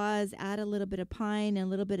a vase, add a little bit of pine and a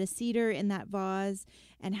little bit of cedar in that vase,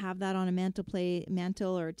 and have that on a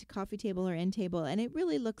mantle or coffee table or end table. And it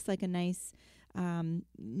really looks like a nice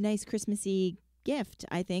Christmassy gift,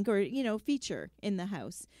 I think, or, you know, feature in the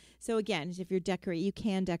house. So again, if you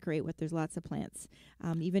can decorate with, there's lots of plants,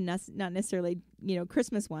 even not necessarily, you know,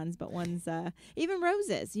 Christmas ones, but ones, even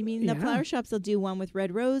roses. You mean the flower shops will do one with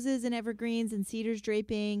red roses and evergreens and cedars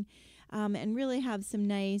draping, and really have some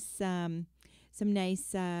nice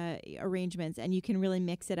arrangements. And you can really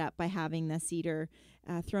mix it up by having the cedar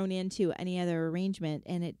thrown into any other arrangement,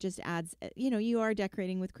 and it just adds, you know, you are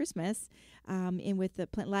decorating with Christmas, and with the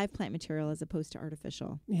live plant material as opposed to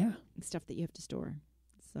artificial stuff that you have to store.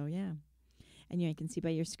 So and I can see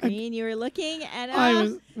by your screen you were looking, and I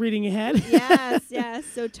was reading ahead. yes.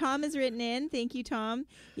 So Tom has written in. Thank you, Tom.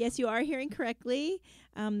 Yes, you are hearing correctly.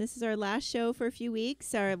 This is our last show for a few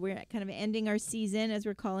weeks. We're kind of ending our season, as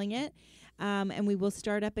we're calling it. And we will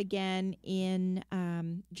start up again in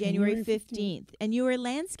January 15th. And you were a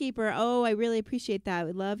landscaper. Oh, I really appreciate that.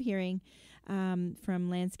 We love hearing from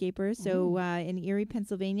landscapers. So in Erie,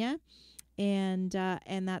 Pennsylvania. And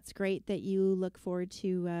that's great that you look forward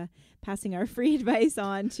to passing our free advice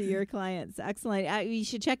on to your clients. Excellent. You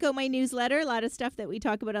should check out my newsletter. A lot of stuff that we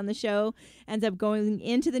talk about on the show ends up going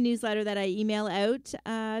into the newsletter that I email out,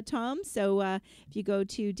 Tom. So if you go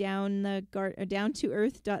to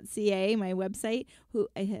downtoearth.ca, my website,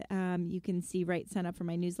 you can sign up for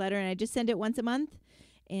my newsletter. And I just send it once a month.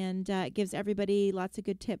 And it gives everybody lots of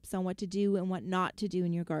good tips on what to do and what not to do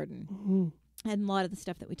in your garden. And a lot of the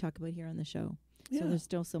stuff that we talk about here on the show. So there's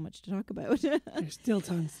still so much to talk about. There's still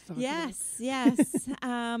tons to talk about. Yes.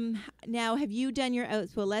 Now, have you done your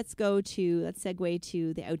well, let's segue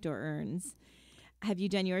to the outdoor urns. Have you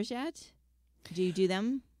done yours yet? Do you do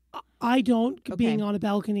them? I don't, being on a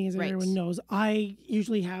balcony, as everyone knows. I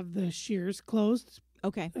usually have the shears closed.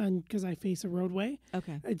 Okay. And because I face a roadway.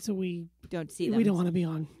 Okay. And so we don't see them. We don't want to be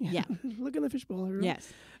on. Yeah. Look in the fishbowl, everyone.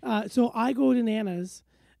 Yes. So I go to Nana's.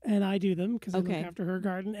 And I do them because I look after her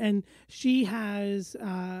garden. And she has,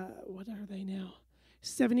 what are they now?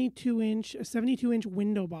 72-inch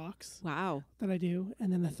window box. Wow. That I do.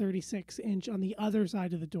 And then a 36-inch on the other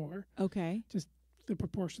side of the door. Okay. Just the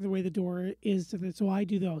proportion, the way the door is to the, so I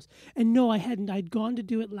do those. And no, I hadn't. I'd gone to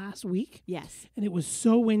do it last week. Yes. And it was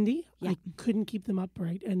so windy. Yeah. I couldn't keep them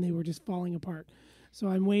upright and they were just falling apart. So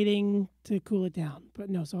I'm waiting to cool it down. But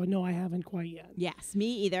no, I haven't quite yet. Yes, me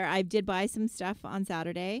either. I did buy some stuff on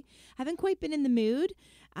Saturday. Haven't quite been in the mood.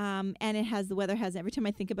 And the weather has, every time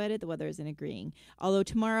I think about it, the weather isn't agreeing. Although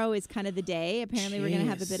tomorrow is kind of the day. Apparently we're going to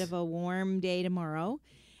have a bit of a warm day tomorrow.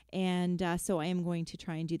 And so I am going to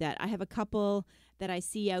try and do that. I have a couple that I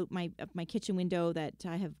see out my kitchen window that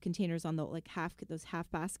I have containers on those half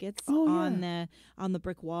baskets on the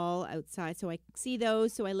brick wall outside. So I see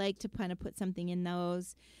those. So I like to kind of put something in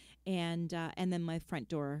those, and then my front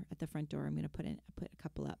door. At the front door, I'm going to put a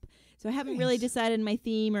couple up. So I haven't really decided my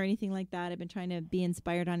theme or anything like that. I've been trying to be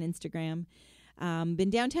inspired on Instagram.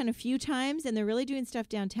 Been downtown a few times, and they're really doing stuff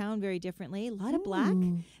downtown very differently. A lot of black,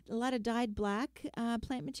 a lot of dyed black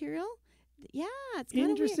plant material. Yeah, it's kind of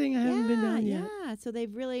interesting. I haven't been down yet. Yeah, so they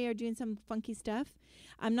really are doing some funky stuff.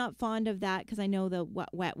 I'm not fond of that because I know the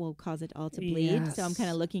wet will cause it all to bleed. Yes. So I'm kind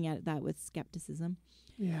of looking at that with skepticism.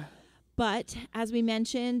 Yeah. But as we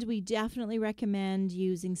mentioned, we definitely recommend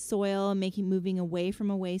using soil, moving away from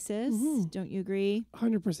oasis. Mm-hmm. Don't you agree?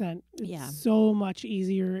 100%. It's so much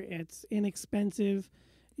easier. It's inexpensive,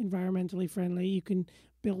 environmentally friendly. You can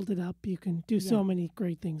build it up. You can do so many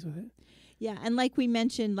great things with it. Yeah, and like we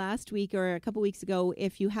mentioned last week or a couple weeks ago,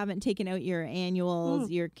 if you haven't taken out your annuals,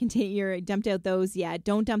 your dumped out those,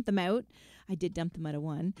 don't dump them out. I did dump them out of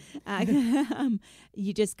one.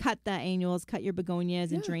 You just cut the annuals, cut your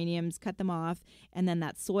begonias and geraniums, cut them off, and then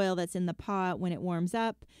that soil that's in the pot when it warms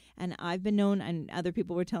up. And I've been known, and other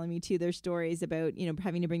people were telling me too, their stories about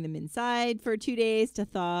having to bring them inside for 2 days to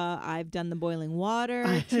thaw. I've done the boiling water.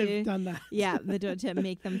 I've done that. Yeah, to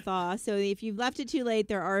make them thaw. So if you've left it too late,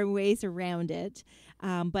 there are ways around it.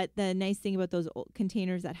 But the nice thing about those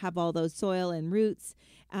containers that have all those soil and roots,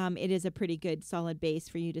 it is a pretty good solid base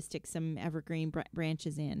for you to stick some evergreen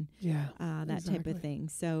branches in. Yeah, that type of thing.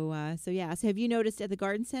 So have you noticed at the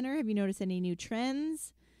garden center? Have you noticed any new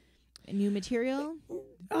trends, new material?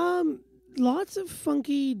 Lots of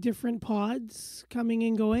funky different pods coming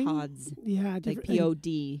and going. Pods. Yeah. Like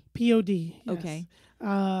POD. POD. Yes. Okay.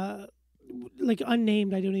 Like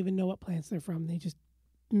unnamed, I don't even know what plants they're from. They just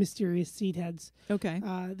mysterious seed heads Okay.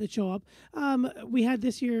 that show up. We had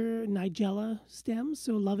this year Nigella stems,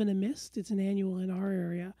 so Love in a Mist. It's an annual in our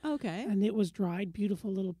area. Okay. And it was dried, beautiful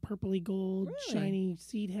little purpley gold, Really? shiny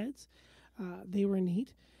seed heads. They were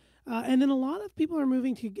neat. And then a lot of people are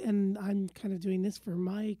moving to, and I'm kind of doing this for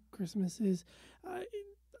my Christmas, is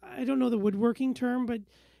I don't know the woodworking term, but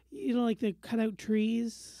like the cutout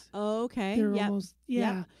trees. Oh, okay. They're Yep. almost,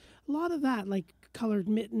 a lot of that, like colored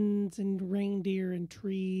mittens and reindeer and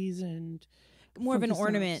trees and More of an funky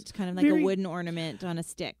ornament, stuff. kind of like Very- a wooden ornament on a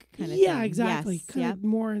stick kind of thing. Yeah, exactly. Yes. Kind Yep. of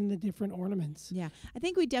more in the different ornaments. Yeah, I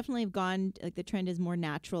think we definitely have gone, like the trend is more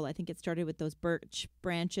natural. I think it started with those birch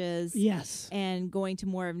branches. Yes. And going to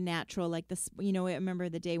more of natural, like this, I remember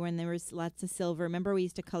the day when there was lots of silver. Remember we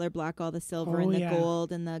used to color block all the silver and the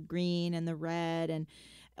gold and the green and the red and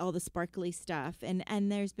all the sparkly stuff.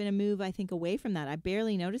 And there's been a move, I think, away from that. I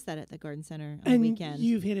barely noticed that at the garden center on the weekend.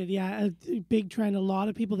 You've hit it, yeah. A big trend. A lot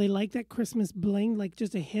of people, they like that Christmas bling, like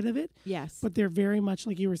just a hit of it. Yes. But they're very much,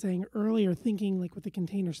 like you were saying earlier, thinking like with the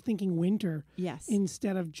containers, thinking winter Yes.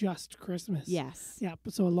 instead of just Christmas. Yes. Yeah.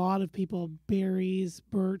 So a lot of people, berries,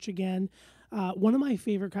 birch again. One of my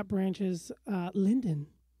favorite cut branches, linden.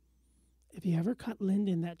 If you ever cut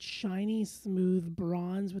linden, that shiny, smooth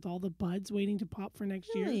bronze with all the buds waiting to pop for next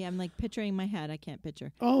year. Really? I'm like picturing in my head. I can't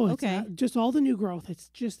picture. Oh, it's Okay. just all the new growth. It's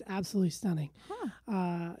just absolutely stunning.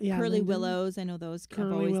 Huh. Yeah, Curly linden, willows. I know those have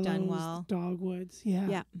curly always willows, done well. dogwoods. Yeah.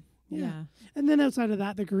 Yeah. Yeah. Yeah. And then outside of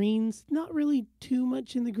that, the greens, not really too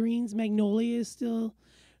much in the greens. Magnolia is still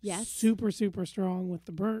Yes. super, super strong with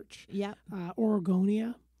the birch. Yep.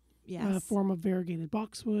 Oregonia, Yes. form of variegated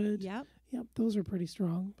boxwood. Yep. Yep, those are pretty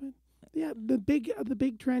strong. But yeah, the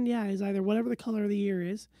big trend, is either whatever the color of the year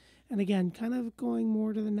is, and again, kind of going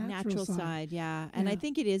more to the natural side. Yeah. And I Yeah.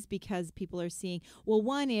 think it is because people are seeing, well,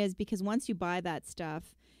 one is because once you buy that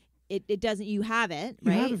stuff, it doesn't, you have it,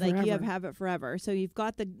 You right? have it like you forever. have it forever. So you've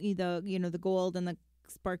got the gold and the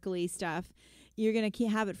sparkly stuff. You're going to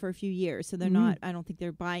have it for a few years. So they're not, I don't think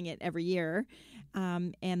they're buying it every year.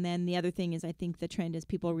 And then the other thing is, I think the trend is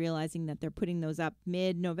people realizing that they're putting those up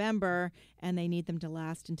mid-November and they need them to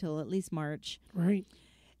last until at least March. Right.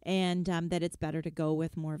 And that it's better to go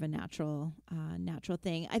with more of a natural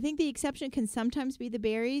thing. I think the exception can sometimes be the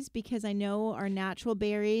berries, because I know our natural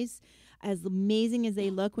berries, as amazing as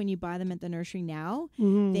they look when you buy them at the nursery now,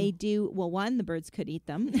 they do, well, one, the birds could eat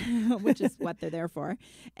them, which is what they're there for.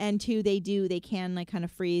 And two, they can like kind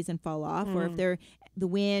of freeze and fall off, or if they're the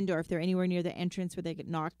wind, or if they're anywhere near the entrance where they get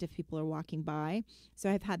knocked if people are walking by. So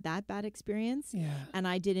I've had that bad experience. Yeah. And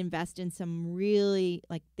I did invest in some really,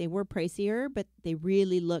 like, they were pricier, but they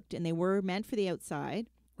really looked, and they were meant for the outside.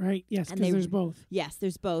 Right. Yes, And because there's both. Yes,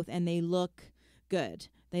 there's both, and they look good.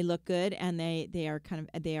 They look good, and they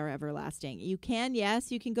are everlasting. You can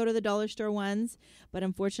go to the dollar store ones, but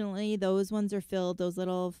unfortunately those ones are filled. Those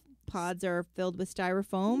little pods are filled with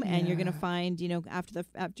styrofoam, and you're going to find,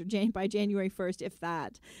 by January 1st, if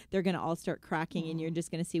that, they're going to all start cracking, and you're just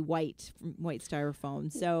going to see white styrofoam.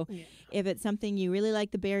 So if it's something you really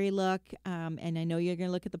like the berry look, and I know you're going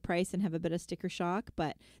to look at the price and have a bit of sticker shock,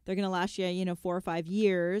 but they're going to last you, 4 or 5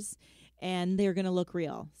 years. And they're going to look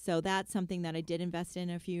real. So that's something that I did invest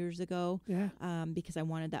in a few years ago, because I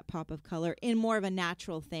wanted that pop of color in more of a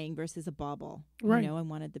natural thing versus a bauble. Right. I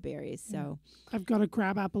wanted the berries. So I've got a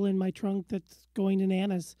crab apple in my trunk that's going to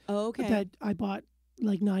Nana's okay. that I bought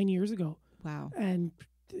like 9 years ago. Wow. And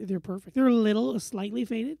they're perfect. They're slightly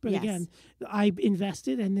faded, but Yes. again, I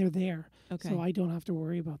invested and they're there. Okay. So I don't have to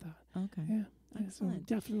worry about that. Okay. Yeah. So Excellent.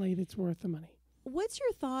 definitely it's worth the money. What's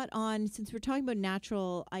your thought on, since we're talking about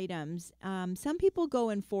natural items, some people go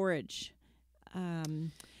and forage.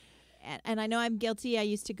 And I know I'm guilty. I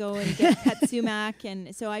used to go and get cut sumac,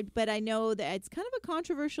 but I know that it's kind of a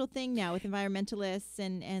controversial thing now with environmentalists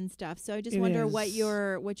and stuff. So I just wonder what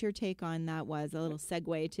your take on that was. A little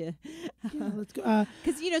segue to, Yeah, let's go.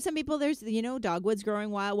 because some people, there's dogwood's growing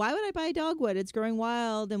wild. Why would I buy dogwood? It's growing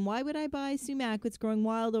wild. And why would I buy sumac? It's growing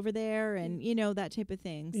wild over there, and that type of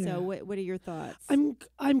thing. Yeah. So what are your thoughts?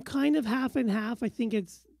 I'm kind of half and half. I think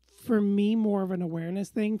it's, for me, more of an awareness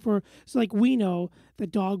thing. So like we know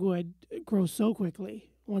that dogwood grows so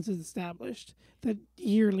quickly once it's established that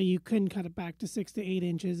yearly you couldn't cut it back to 6 to 8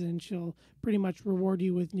 inches, and she'll pretty much reward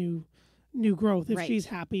you with new growth if Right. she's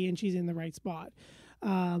happy and she's in the right spot.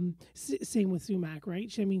 Same with sumac,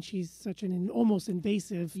 right? I mean, she's such an almost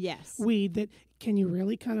invasive Yes. weed that can you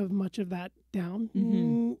really cut much of that down?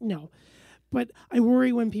 Mm-hmm. No. But I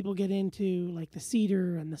worry when people get into like the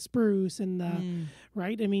cedar and the spruce and the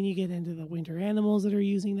right. I mean, you get into the winter animals that are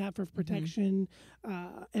using that for protection.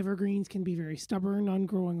 Evergreens can be very stubborn on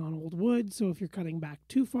growing on old wood. So if you're cutting back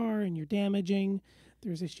too far and you're damaging,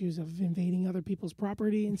 there's issues of invading other people's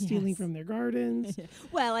property and stealing from their gardens.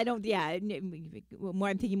 Well, I don't. Yeah, more.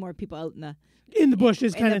 I'm thinking more people out in the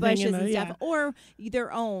bushes, kind of bushes thing, and stuff, or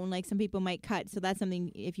their own. Like some people might cut. So that's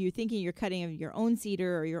something. If you're thinking you're cutting of your own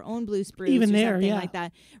cedar or your own blue spruce, even or there, something like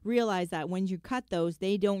that, realize that when you cut those,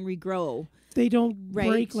 they don't regrow. They don't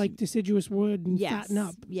break like deciduous wood and fatten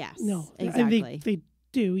up. Yes. No. Exactly. And they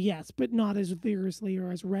do, yes, but not as vigorously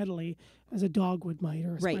or as readily as a dogwood might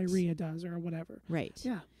or a spirea does or whatever. Right.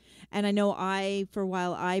 Yeah. And I know for a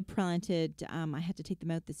while I planted, I had to take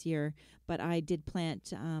them out this year, but I did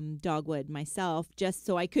plant dogwood myself just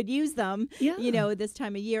so I could use them, this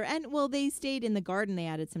time of year. And, well, they stayed in the garden. They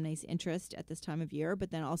added some nice interest at this time of year.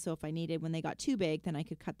 But then also if I needed, when they got too big, then I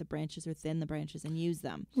could cut the branches or thin the branches and use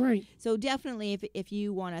them. Right. So definitely if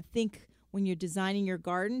you want to think when you're designing your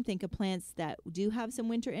garden, think of plants that do have some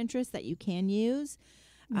winter interest that you can use.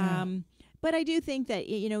 Yeah. But I do think that,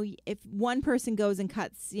 if one person goes and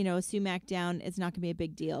cuts, a sumac down, it's not going to be a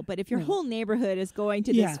big deal. But if your whole neighborhood is going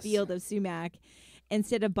to this field of sumac,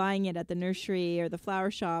 instead of buying it at the nursery or the flower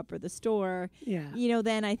shop or the store,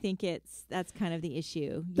 then I think that's kind of the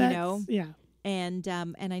issue, Yeah. And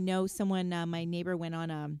I know someone, my neighbor went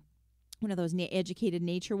on one of those educated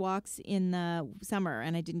nature walks in the summer,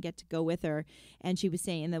 and I didn't get to go with her. And she was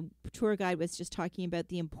saying, and the tour guide was just talking about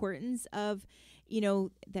the importance of,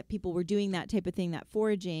 that people were doing that type of thing, that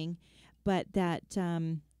foraging, but that,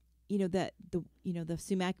 that the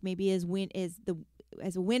sumac maybe is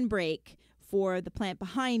as a windbreak for the plant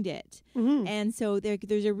behind it. Mm-hmm. And so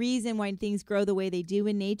there's a reason why things grow the way they do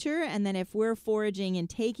in nature. And then if we're foraging and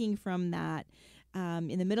taking from that,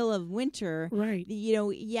 in the middle of winter, right?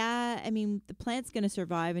 The plant's going to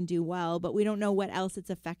survive and do well, but we don't know what else it's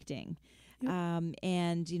affecting. Yep.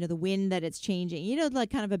 And the wind that it's changing, like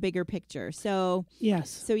kind of a bigger picture. So yes.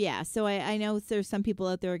 So I know there's some people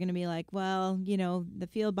out there are going to be like, well, the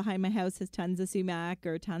field behind my house has tons of sumac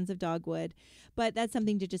or tons of dogwood, but that's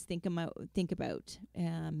something to just think about.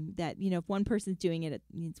 That if one person's doing it,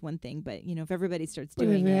 it's one thing, but if everybody starts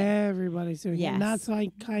doing it, everybody's doing it, and that's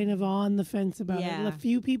like kind of on the fence about it. A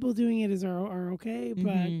few people doing it are okay,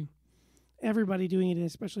 but everybody doing it,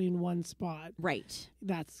 especially in one spot, right?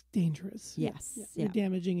 That's dangerous. Yes, You're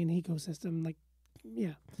damaging an ecosystem.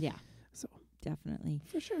 So definitely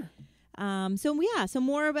for sure. So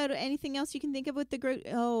more about anything else you can think of with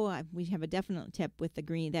the we have a definite tip with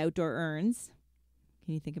the outdoor urns.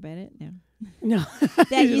 Can you think about it? No.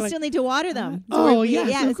 That you still need to water them. So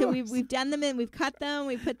we've done them and we've cut them.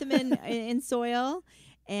 We put them in soil.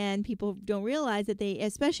 And people don't realize that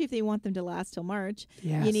especially if they want them to last till March,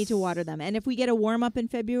 you need to water them. And if we get a warm up in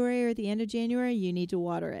February or at the end of January, you need to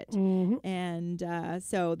water it. Mm-hmm. And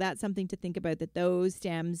so that's something to think about, that those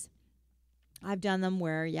stems, I've done them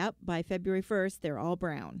where, by February 1st, they're all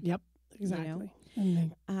brown. Yep, exactly.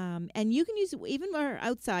 And you can use, even where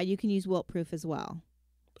outside, you can use Wilt-pruf as well.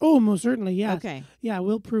 Oh, most certainly, yes. Okay. Yeah,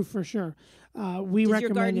 Wilt-pruf for sure. We Does recommend your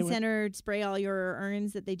garden center spray all your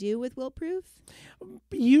urns that they do with Wilt-pruf?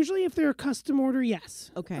 Usually if they're a custom order,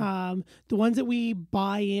 yes. Okay. The ones that we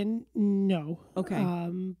buy in, no. Okay.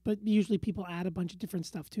 But usually people add a bunch of different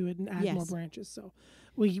stuff to it and add more branches. So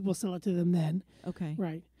we will sell it to them then. Okay.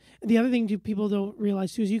 Right. And the other thing people don't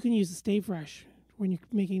realize too is you can use the Stay Fresh when you're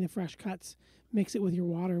making the fresh cuts. Mix it with your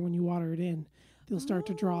water when you water it in. They'll start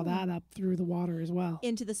to draw that up through the water as well.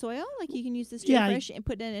 Into the soil? Like you can use the Stay Fresh and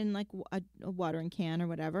put it in like a watering can or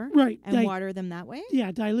whatever. Right. And water them that way?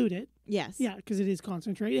 Yeah, dilute it. Yes. Yeah, because it is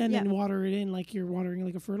concentrate. And then water it in like you're watering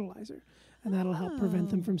like a fertilizer. And that'll help prevent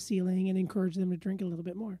them from sealing and encourage them to drink a little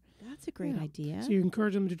bit more. That's a great idea. So you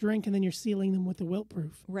encourage them to drink and then you're sealing them with the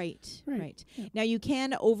Wilt-pruf. Right. Yeah. Now you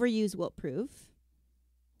can overuse Wilt-pruf.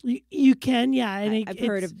 You can, yeah. And I've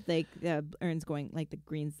heard of like the urns going, like the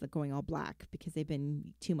greens going all black because they've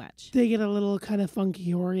been too much. They get a little kind of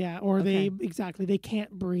funky they can't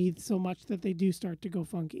breathe so much that they do start to go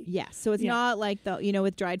funky. Yes. So it's not like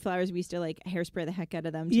with dried flowers, we used to like hairspray the heck out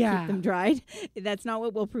of them to keep them dried. That's not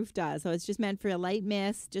what Wilt-pruf does. So it's just meant for a light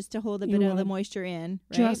mist, just to hold a bit of the moisture in.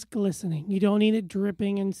 Right? Just glistening. You don't need it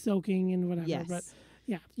dripping and soaking and whatever. Yes. But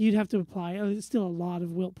yeah, you'd have to apply. It's still a lot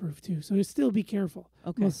of Wilt-pruf too, so still be careful.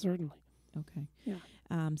 Okay, most certainly. Okay.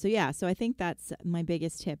 Yeah. So I think that's my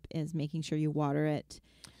biggest tip is making sure you water it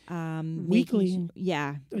weekly.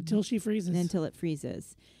 Until she freezes. Until it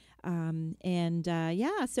freezes. So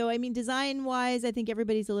I mean, design wise, I think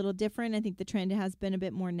everybody's a little different. I think the trend has been a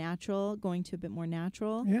bit more natural, going to a bit more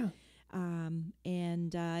natural. Yeah.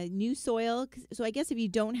 And new soil. So I guess if you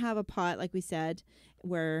don't have a pot, like we said,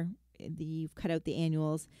 where you've cut out the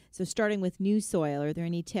annuals, so starting with new soil, are there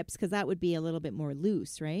any tips? Because that would be a little bit more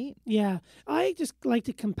loose, right? Yeah, I just like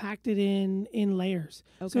to compact it in layers.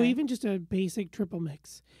 Okay. So even just a basic triple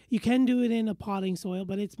mix. You can do it in a potting soil,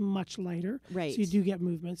 but it's much lighter. Right. So you do get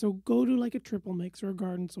movement. So go to like a triple mix or a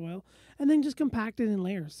garden soil, and then just compact it in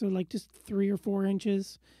layers. So like just 3 or 4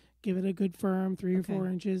 inches. Give it a good firm 3 or 4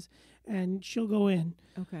 inches, and she'll go in.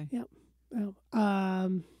 Okay. Yep.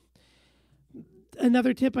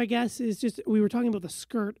 Another tip, I guess, is just we were talking about the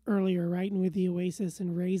skirt earlier, right? And with the oasis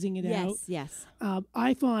and raising it out. Yes.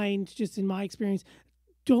 I find, just in my experience,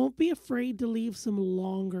 don't be afraid to leave some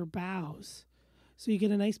longer boughs. So you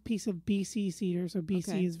get a nice piece of BC cedar. So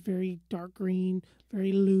BC is very dark green,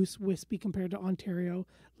 very loose, wispy compared to Ontario,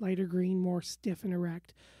 lighter green, more stiff and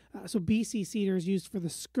erect. So BC cedar is used for the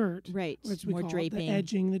skirt, Right. which we More call draping. the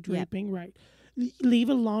edging, the draping, right. Leave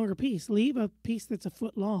a longer piece. Leave a piece that's a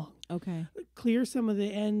foot long. Okay. Clear some of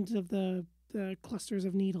the ends of the clusters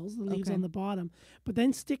of needles, the leaves on the bottom, but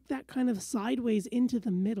then stick that kind of sideways into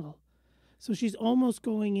the middle. So she's almost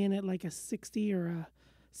going in at like a 60 or a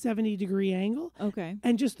 70-degree angle. Okay.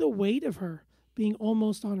 And just the weight of her being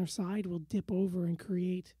almost on her side will dip over and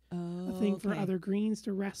create a thing for other greens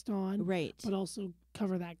to rest on. Right. But also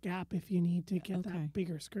cover that gap if you need to get that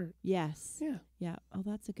bigger skirt. Yes. Yeah. Yeah. Oh,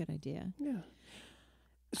 that's a good idea. Yeah.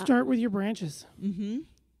 Start with your branches. Mm-hmm.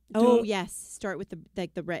 Oh yes, start with the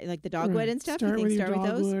dogwood and stuff. Start with your with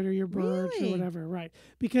those? dogwood or your birch or whatever, right?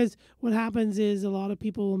 Because what happens is a lot of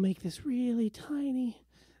people will make this really tiny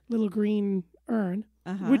little green urn,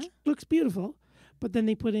 which looks beautiful, but then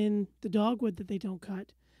they put in the dogwood that they don't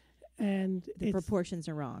cut, and the proportions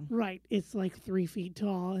are wrong. Right, it's like 3 feet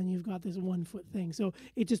tall, and you've got this 1 foot thing, so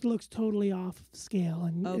it just looks totally off scale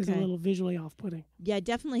and is a little visually off-putting. Yeah,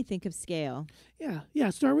 definitely think of scale. Yeah.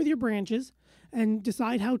 Start with your branches. And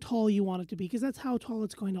decide how tall you want it to be, because that's how tall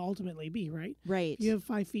it's going to ultimately be, right? Right. You have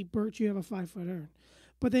 5 feet birch, you have a 5 foot urn.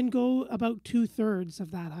 But then go about 2/3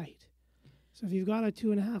 of that height. So if you've got a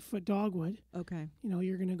 2.5 foot dogwood, you're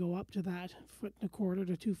going to go up to that 1.25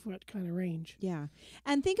 to 2 foot kind of range. Yeah.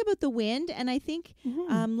 And think about the wind. And I think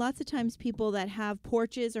lots of times people that have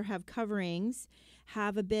porches or have coverings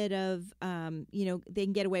have a bit of, they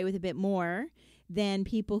can get away with a bit more than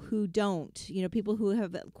people who don't. People who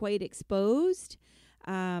have quite exposed,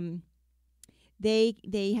 you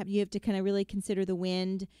have to kind of really consider the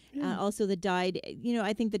wind. Also the dyed,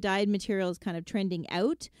 I think the dyed material is kind of trending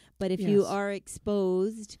out, but if you are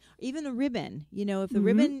exposed, even the ribbon, if the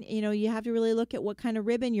ribbon, you have to really look at what kind of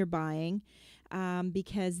ribbon you're buying.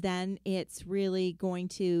 Because then it's really going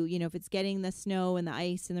to, if it's getting the snow and the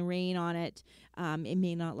ice and the rain on it, it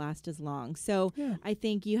may not last as long. So I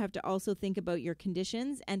think you have to also think about your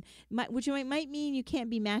conditions, and which might mean you can't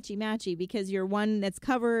be matchy because your one that's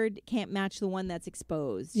covered can't match the one that's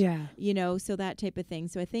exposed. Yeah. So that type of thing.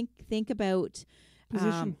 So I think about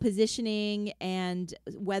positioning and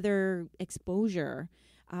weather exposure.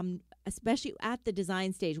 Especially at the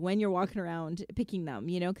design stage when you're walking around picking them,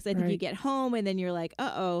 because I think you get home and then you're like,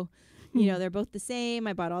 they're both the same.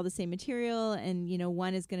 I bought all the same material and,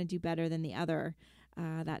 one is going to do better than the other,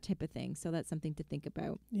 that type of thing. So that's something to think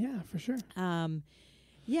about. Yeah, for sure.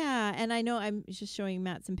 Yeah, and I know I'm just showing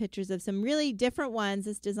Matt some pictures of some really different ones.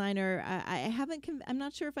 This designer, I'm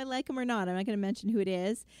not sure if I like them or not. I'm not going to mention who it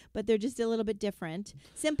is, but they're just a little bit different.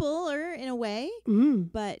 Simpler in a way,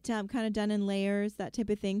 but kind of done in layers, that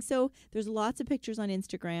type of thing. So there's lots of pictures on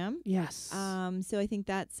Instagram. Yes. So I think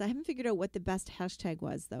I haven't figured out what the best hashtag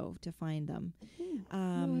was, though, to find them.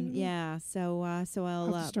 Yeah, so I'll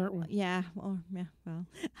have to start one. Yeah, well,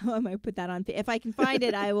 I might put that on. If I can find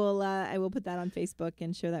it, I will put that on Facebook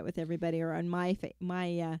and share that with everybody, or on my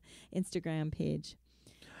Instagram page.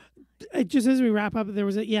 Just as we wrap up,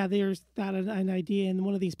 there's an idea in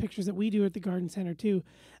one of these pictures that we do at the garden center too.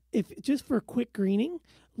 If just for quick greening,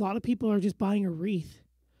 a lot of people are just buying a wreath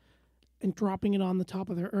and dropping it on the top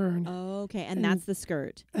of their urn. Oh, okay, and that's the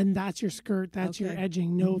skirt. And that's your skirt. That's your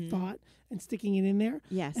edging. No thought, and sticking it in there.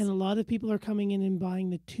 Yes. And a lot of people are coming in and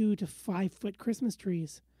buying the 2 to 5 foot Christmas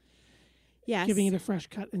trees. Yes. Giving it a fresh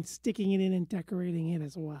cut and sticking it in and decorating it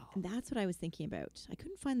as well. And that's what I was thinking about. I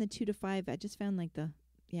couldn't find the 2 to 5. I just found I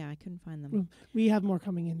couldn't find them. We have more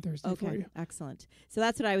coming in Thursday for you. Excellent. So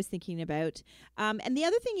that's what I was thinking about. And the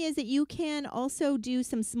other thing is that you can also do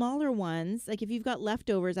some smaller ones. Like if you've got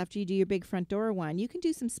leftovers after you do your big front door one, you can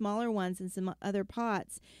do some smaller ones in some other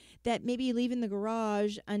pots that maybe you leave in the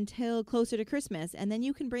garage until closer to Christmas, and then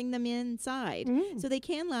you can bring them inside. So they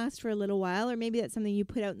can last for a little while, or maybe that's something you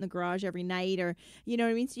put out in the garage every night, or you know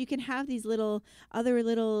what I mean? So you can have these other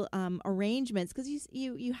little arrangements, because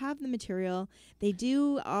you have the material. They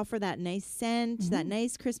do offer that nice scent, that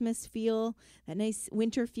nice Christmas feel, that nice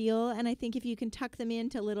winter feel. And I think if you can tuck them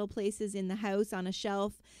into little places in the house on a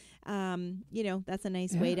shelf, that's a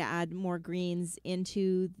nice way to add more greens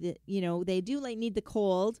into the, they do need the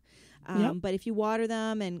cold. But if you water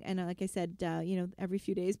them and like I said, every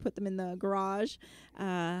few days put them in the garage,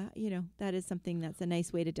 that is something that's a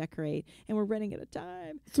nice way to decorate. And we're running out of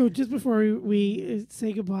time. So just before we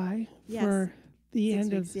say goodbye for the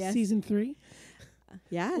end of season 3.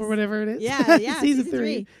 Yes. Or whatever it is. Yeah. season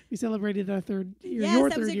 3. We celebrated our third year.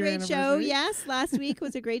 Yes, that was a great anniversary. show. Yes, last week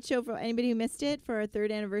was a great show for anybody who missed it for our 3rd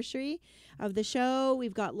anniversary of the show.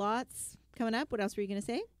 We've got lots coming up. What else were you going to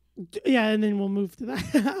say? Yeah, and then we'll move to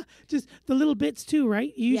that. Just the little bits too,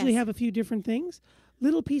 right? You usually have a few different things.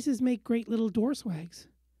 Little pieces make great little door swags.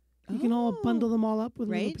 You can all bundle them all up with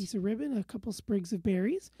a little piece of ribbon, a couple sprigs of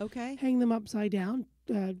berries. Okay. Hang them upside down,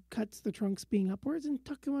 cuts the trunks being upwards, and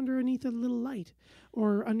tuck them underneath a little light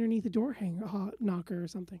or underneath a door knocker or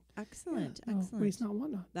something. Excellent. Yeah. Excellent. Waste not,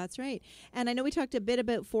 want not. That's right. And I know we talked a bit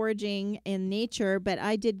about foraging in nature, but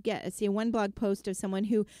I did see one blog post of someone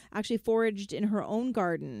who actually foraged in her own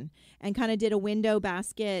garden and kind of did a window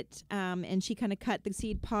basket, and she kind of cut the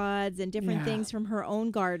seed pods and different things from her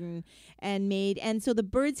own garden and so the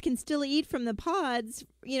birds can still eat from the pods,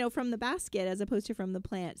 from the basket as opposed to from the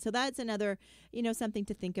plant. So that's another, something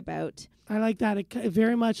to think about. I like that. It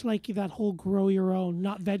very much like that whole grow your own,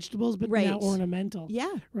 not vegetables, but now ornamental.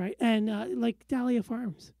 Yeah. Right. And like Dahlia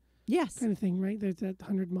Farms. Yes. Kind of thing, right? There's that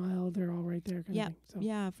 100 Mile. They're all right there. Kind of thing. So.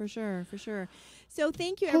 Yeah, for sure. So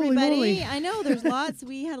thank you, everybody. Holy moly. I know there's lots.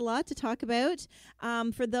 We had a lot to talk about.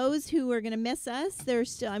 For those who are going to miss us,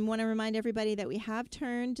 I want to remind everybody that we have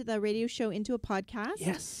turned the radio show into a podcast.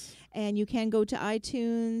 Yes. And you can go to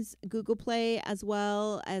iTunes, Google Play, as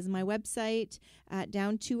well as my website at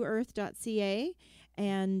downtoearth.ca.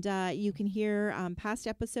 And you can hear past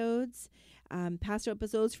episodes.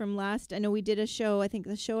 From last, I know we did a show. I think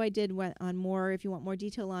the show I did went on more, if you want more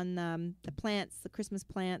detail on the plants, the Christmas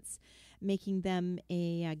plants, making them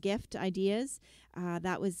a gift ideas.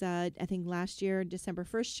 That was, I think, last year, December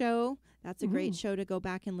 1st show. That's a great show to go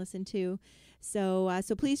back and listen to. So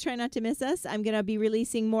please try not to miss us. I'm going to be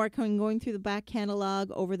releasing more, going through the back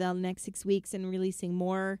catalog over the next 6 weeks and releasing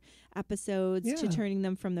more episodes to turning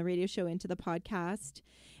them from the radio show into the podcast.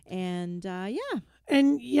 And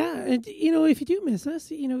And if you do miss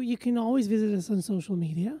us, you can always visit us on social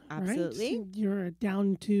media. Absolutely. Right? You're at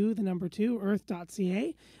down to the number 2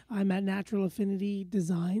 earth.ca. I'm at Natural Affinity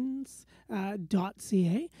Designs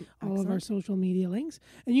 .ca. All of our social media links.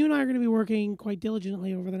 And you and I are going to be working quite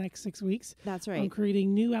diligently over the next 6 weeks. That's right. On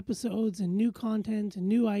creating new episodes and new content and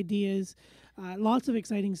new ideas. Lots of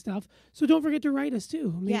exciting stuff. So don't forget to write us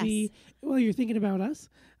too. Maybe while you're thinking about us,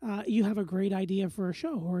 you have a great idea for a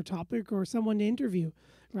show or a topic or someone to interview,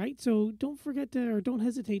 right? So don't forget don't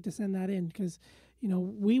hesitate to send that in, because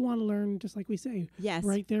we want to learn, just like we say,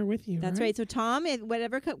 right there with you. That's right. So Tom,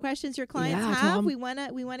 whatever questions your clients have, Tom, we want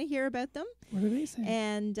to hear about them. What do they say?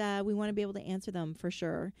 And we want to be able to answer them for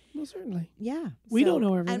sure. Well, certainly. Yeah. We don't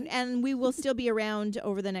know everything. And we will still be around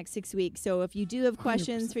over the next 6 weeks. So if you do have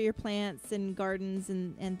questions 100%. For your plants and gardens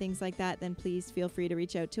and things like that, then please feel free to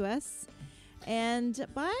reach out to us. And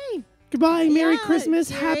bye. Goodbye. Merry Christmas.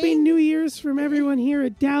 Jerry. Happy New Year's from everyone here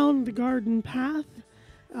at Down the Garden Path.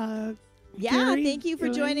 Gary, thank you for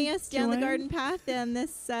joining us down the garden path in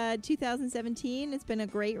this 2017. It's been a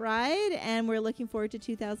great ride, and we're looking forward to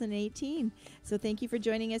 2018. So thank you for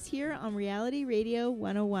joining us here on Reality Radio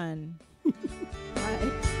 101.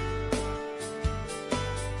 Bye.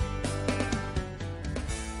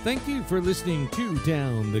 Thank you for listening to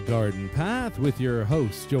Down the Garden Path with your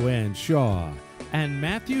hosts Joanne Shaw and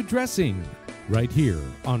Matthew Dressing, right here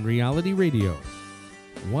on Reality Radio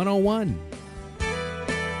 101.